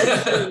phone to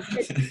make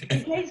sure,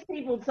 in case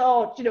people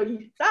thought,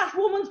 that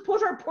woman's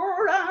put her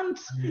poor aunt,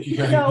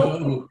 I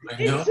know.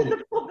 into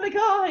the public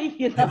eye,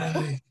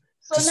 Yeah.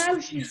 So now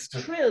she's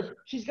thrilled.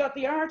 She's got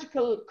the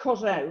article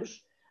cut out.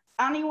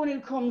 Anyone who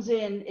comes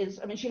in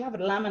she'll have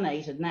it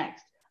laminated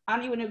next.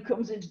 Anyone who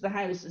comes into the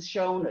house is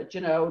shown it,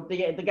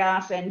 the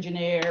gas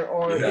engineer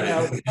or,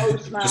 the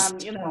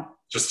postman,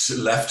 Just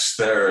left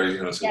there,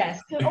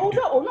 Yes. Oh,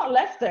 no, not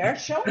left there,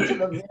 shown to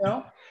them,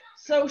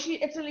 So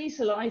it's a lease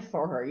of life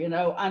for her,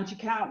 and she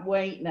can't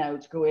wait now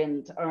to go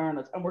in to earn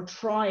it. And we're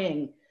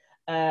trying,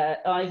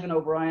 Ivan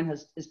O'Brien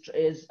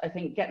is I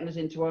think, getting it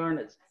into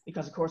Arnott's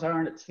because, of course,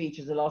 Arnott's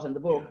features a lot in the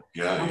book.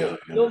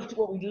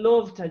 What we'd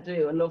love to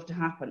do and love to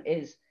happen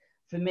is,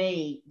 for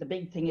me, the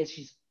big thing is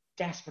she's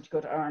desperate to go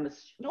to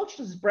Arnott's. All she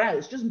does is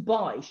browse. She doesn't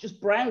buy. She just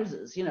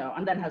browses,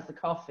 and then has the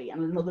coffee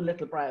and another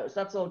little browse.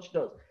 That's all she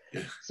does.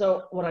 Yeah.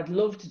 So what I'd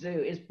love to do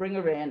is bring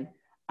her in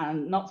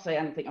and not say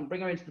anything and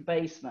bring her into the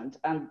basement,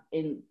 and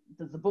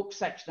there's the book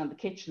section and the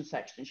kitchen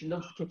section. She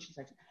loves the kitchen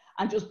section.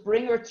 And just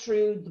bring her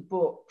through the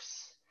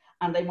books,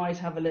 and they might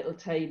have a little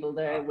table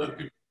there with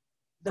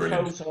the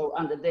photo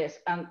and this.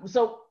 And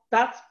so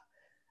that's,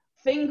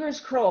 fingers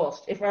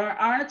crossed, if our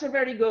Arnott's are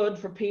very good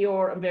for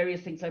PR and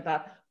various things like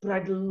that, but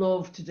I'd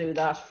love to do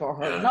that for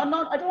her. Yeah.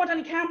 I don't want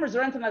any cameras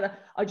or anything like that.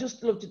 I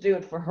just love to do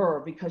it for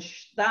her,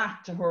 because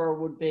that to her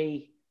would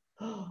be,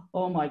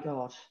 oh my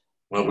God.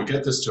 Well, we'll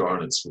get this to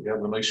Arnott's.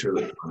 We'll make sure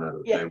that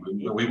okay?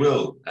 We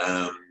will.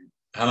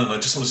 Helen, I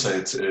just want to say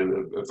it's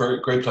a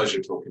very great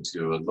pleasure talking to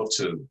you. I'd love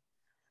to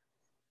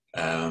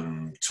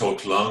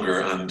talk longer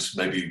and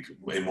maybe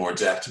in more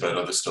depth about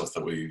other stuff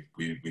that we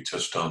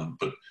touched on.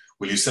 But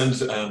will you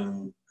send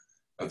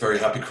a very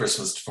happy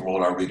Christmas from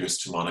all our readers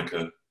to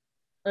Monica?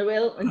 I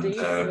will, indeed.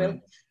 I will.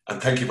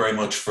 And thank you very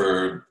much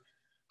for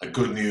a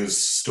good news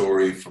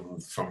story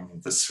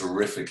from this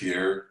horrific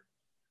year.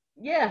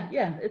 Yeah,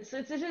 it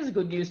is a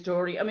good news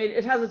story. I mean,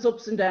 it has its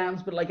ups and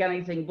downs, but like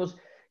anything. But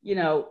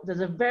there's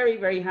a very,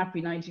 very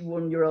happy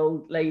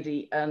 91-year-old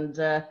lady, and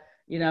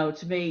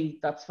to me,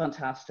 that's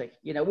fantastic.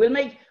 We'll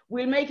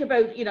make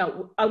about,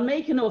 I'll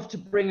make enough to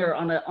bring her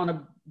on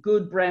a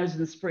good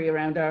browsing spree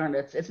around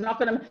Arnott's. It's not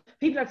going to,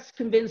 people are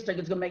convinced like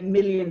it's going to make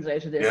millions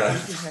out of this.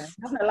 Yeah.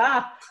 Having a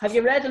laugh. Have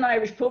you read an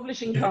Irish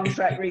publishing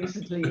contract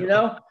recently?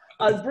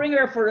 I'll bring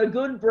her for a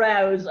good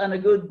browse and a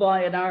good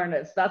buy in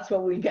Arnott's. That's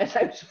what we'll get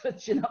out of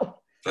it,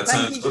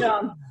 Thank you,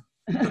 John.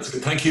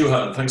 Thank you,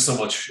 Helen. Thanks so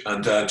much.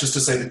 And just to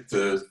say that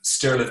the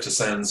Stairlift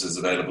Ascends is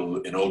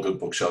available in all good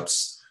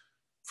bookshops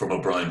from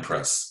O'Brien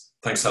Press.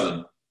 Thanks,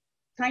 Helen.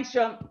 Thanks,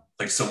 John.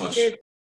 Thanks so much. Cheers.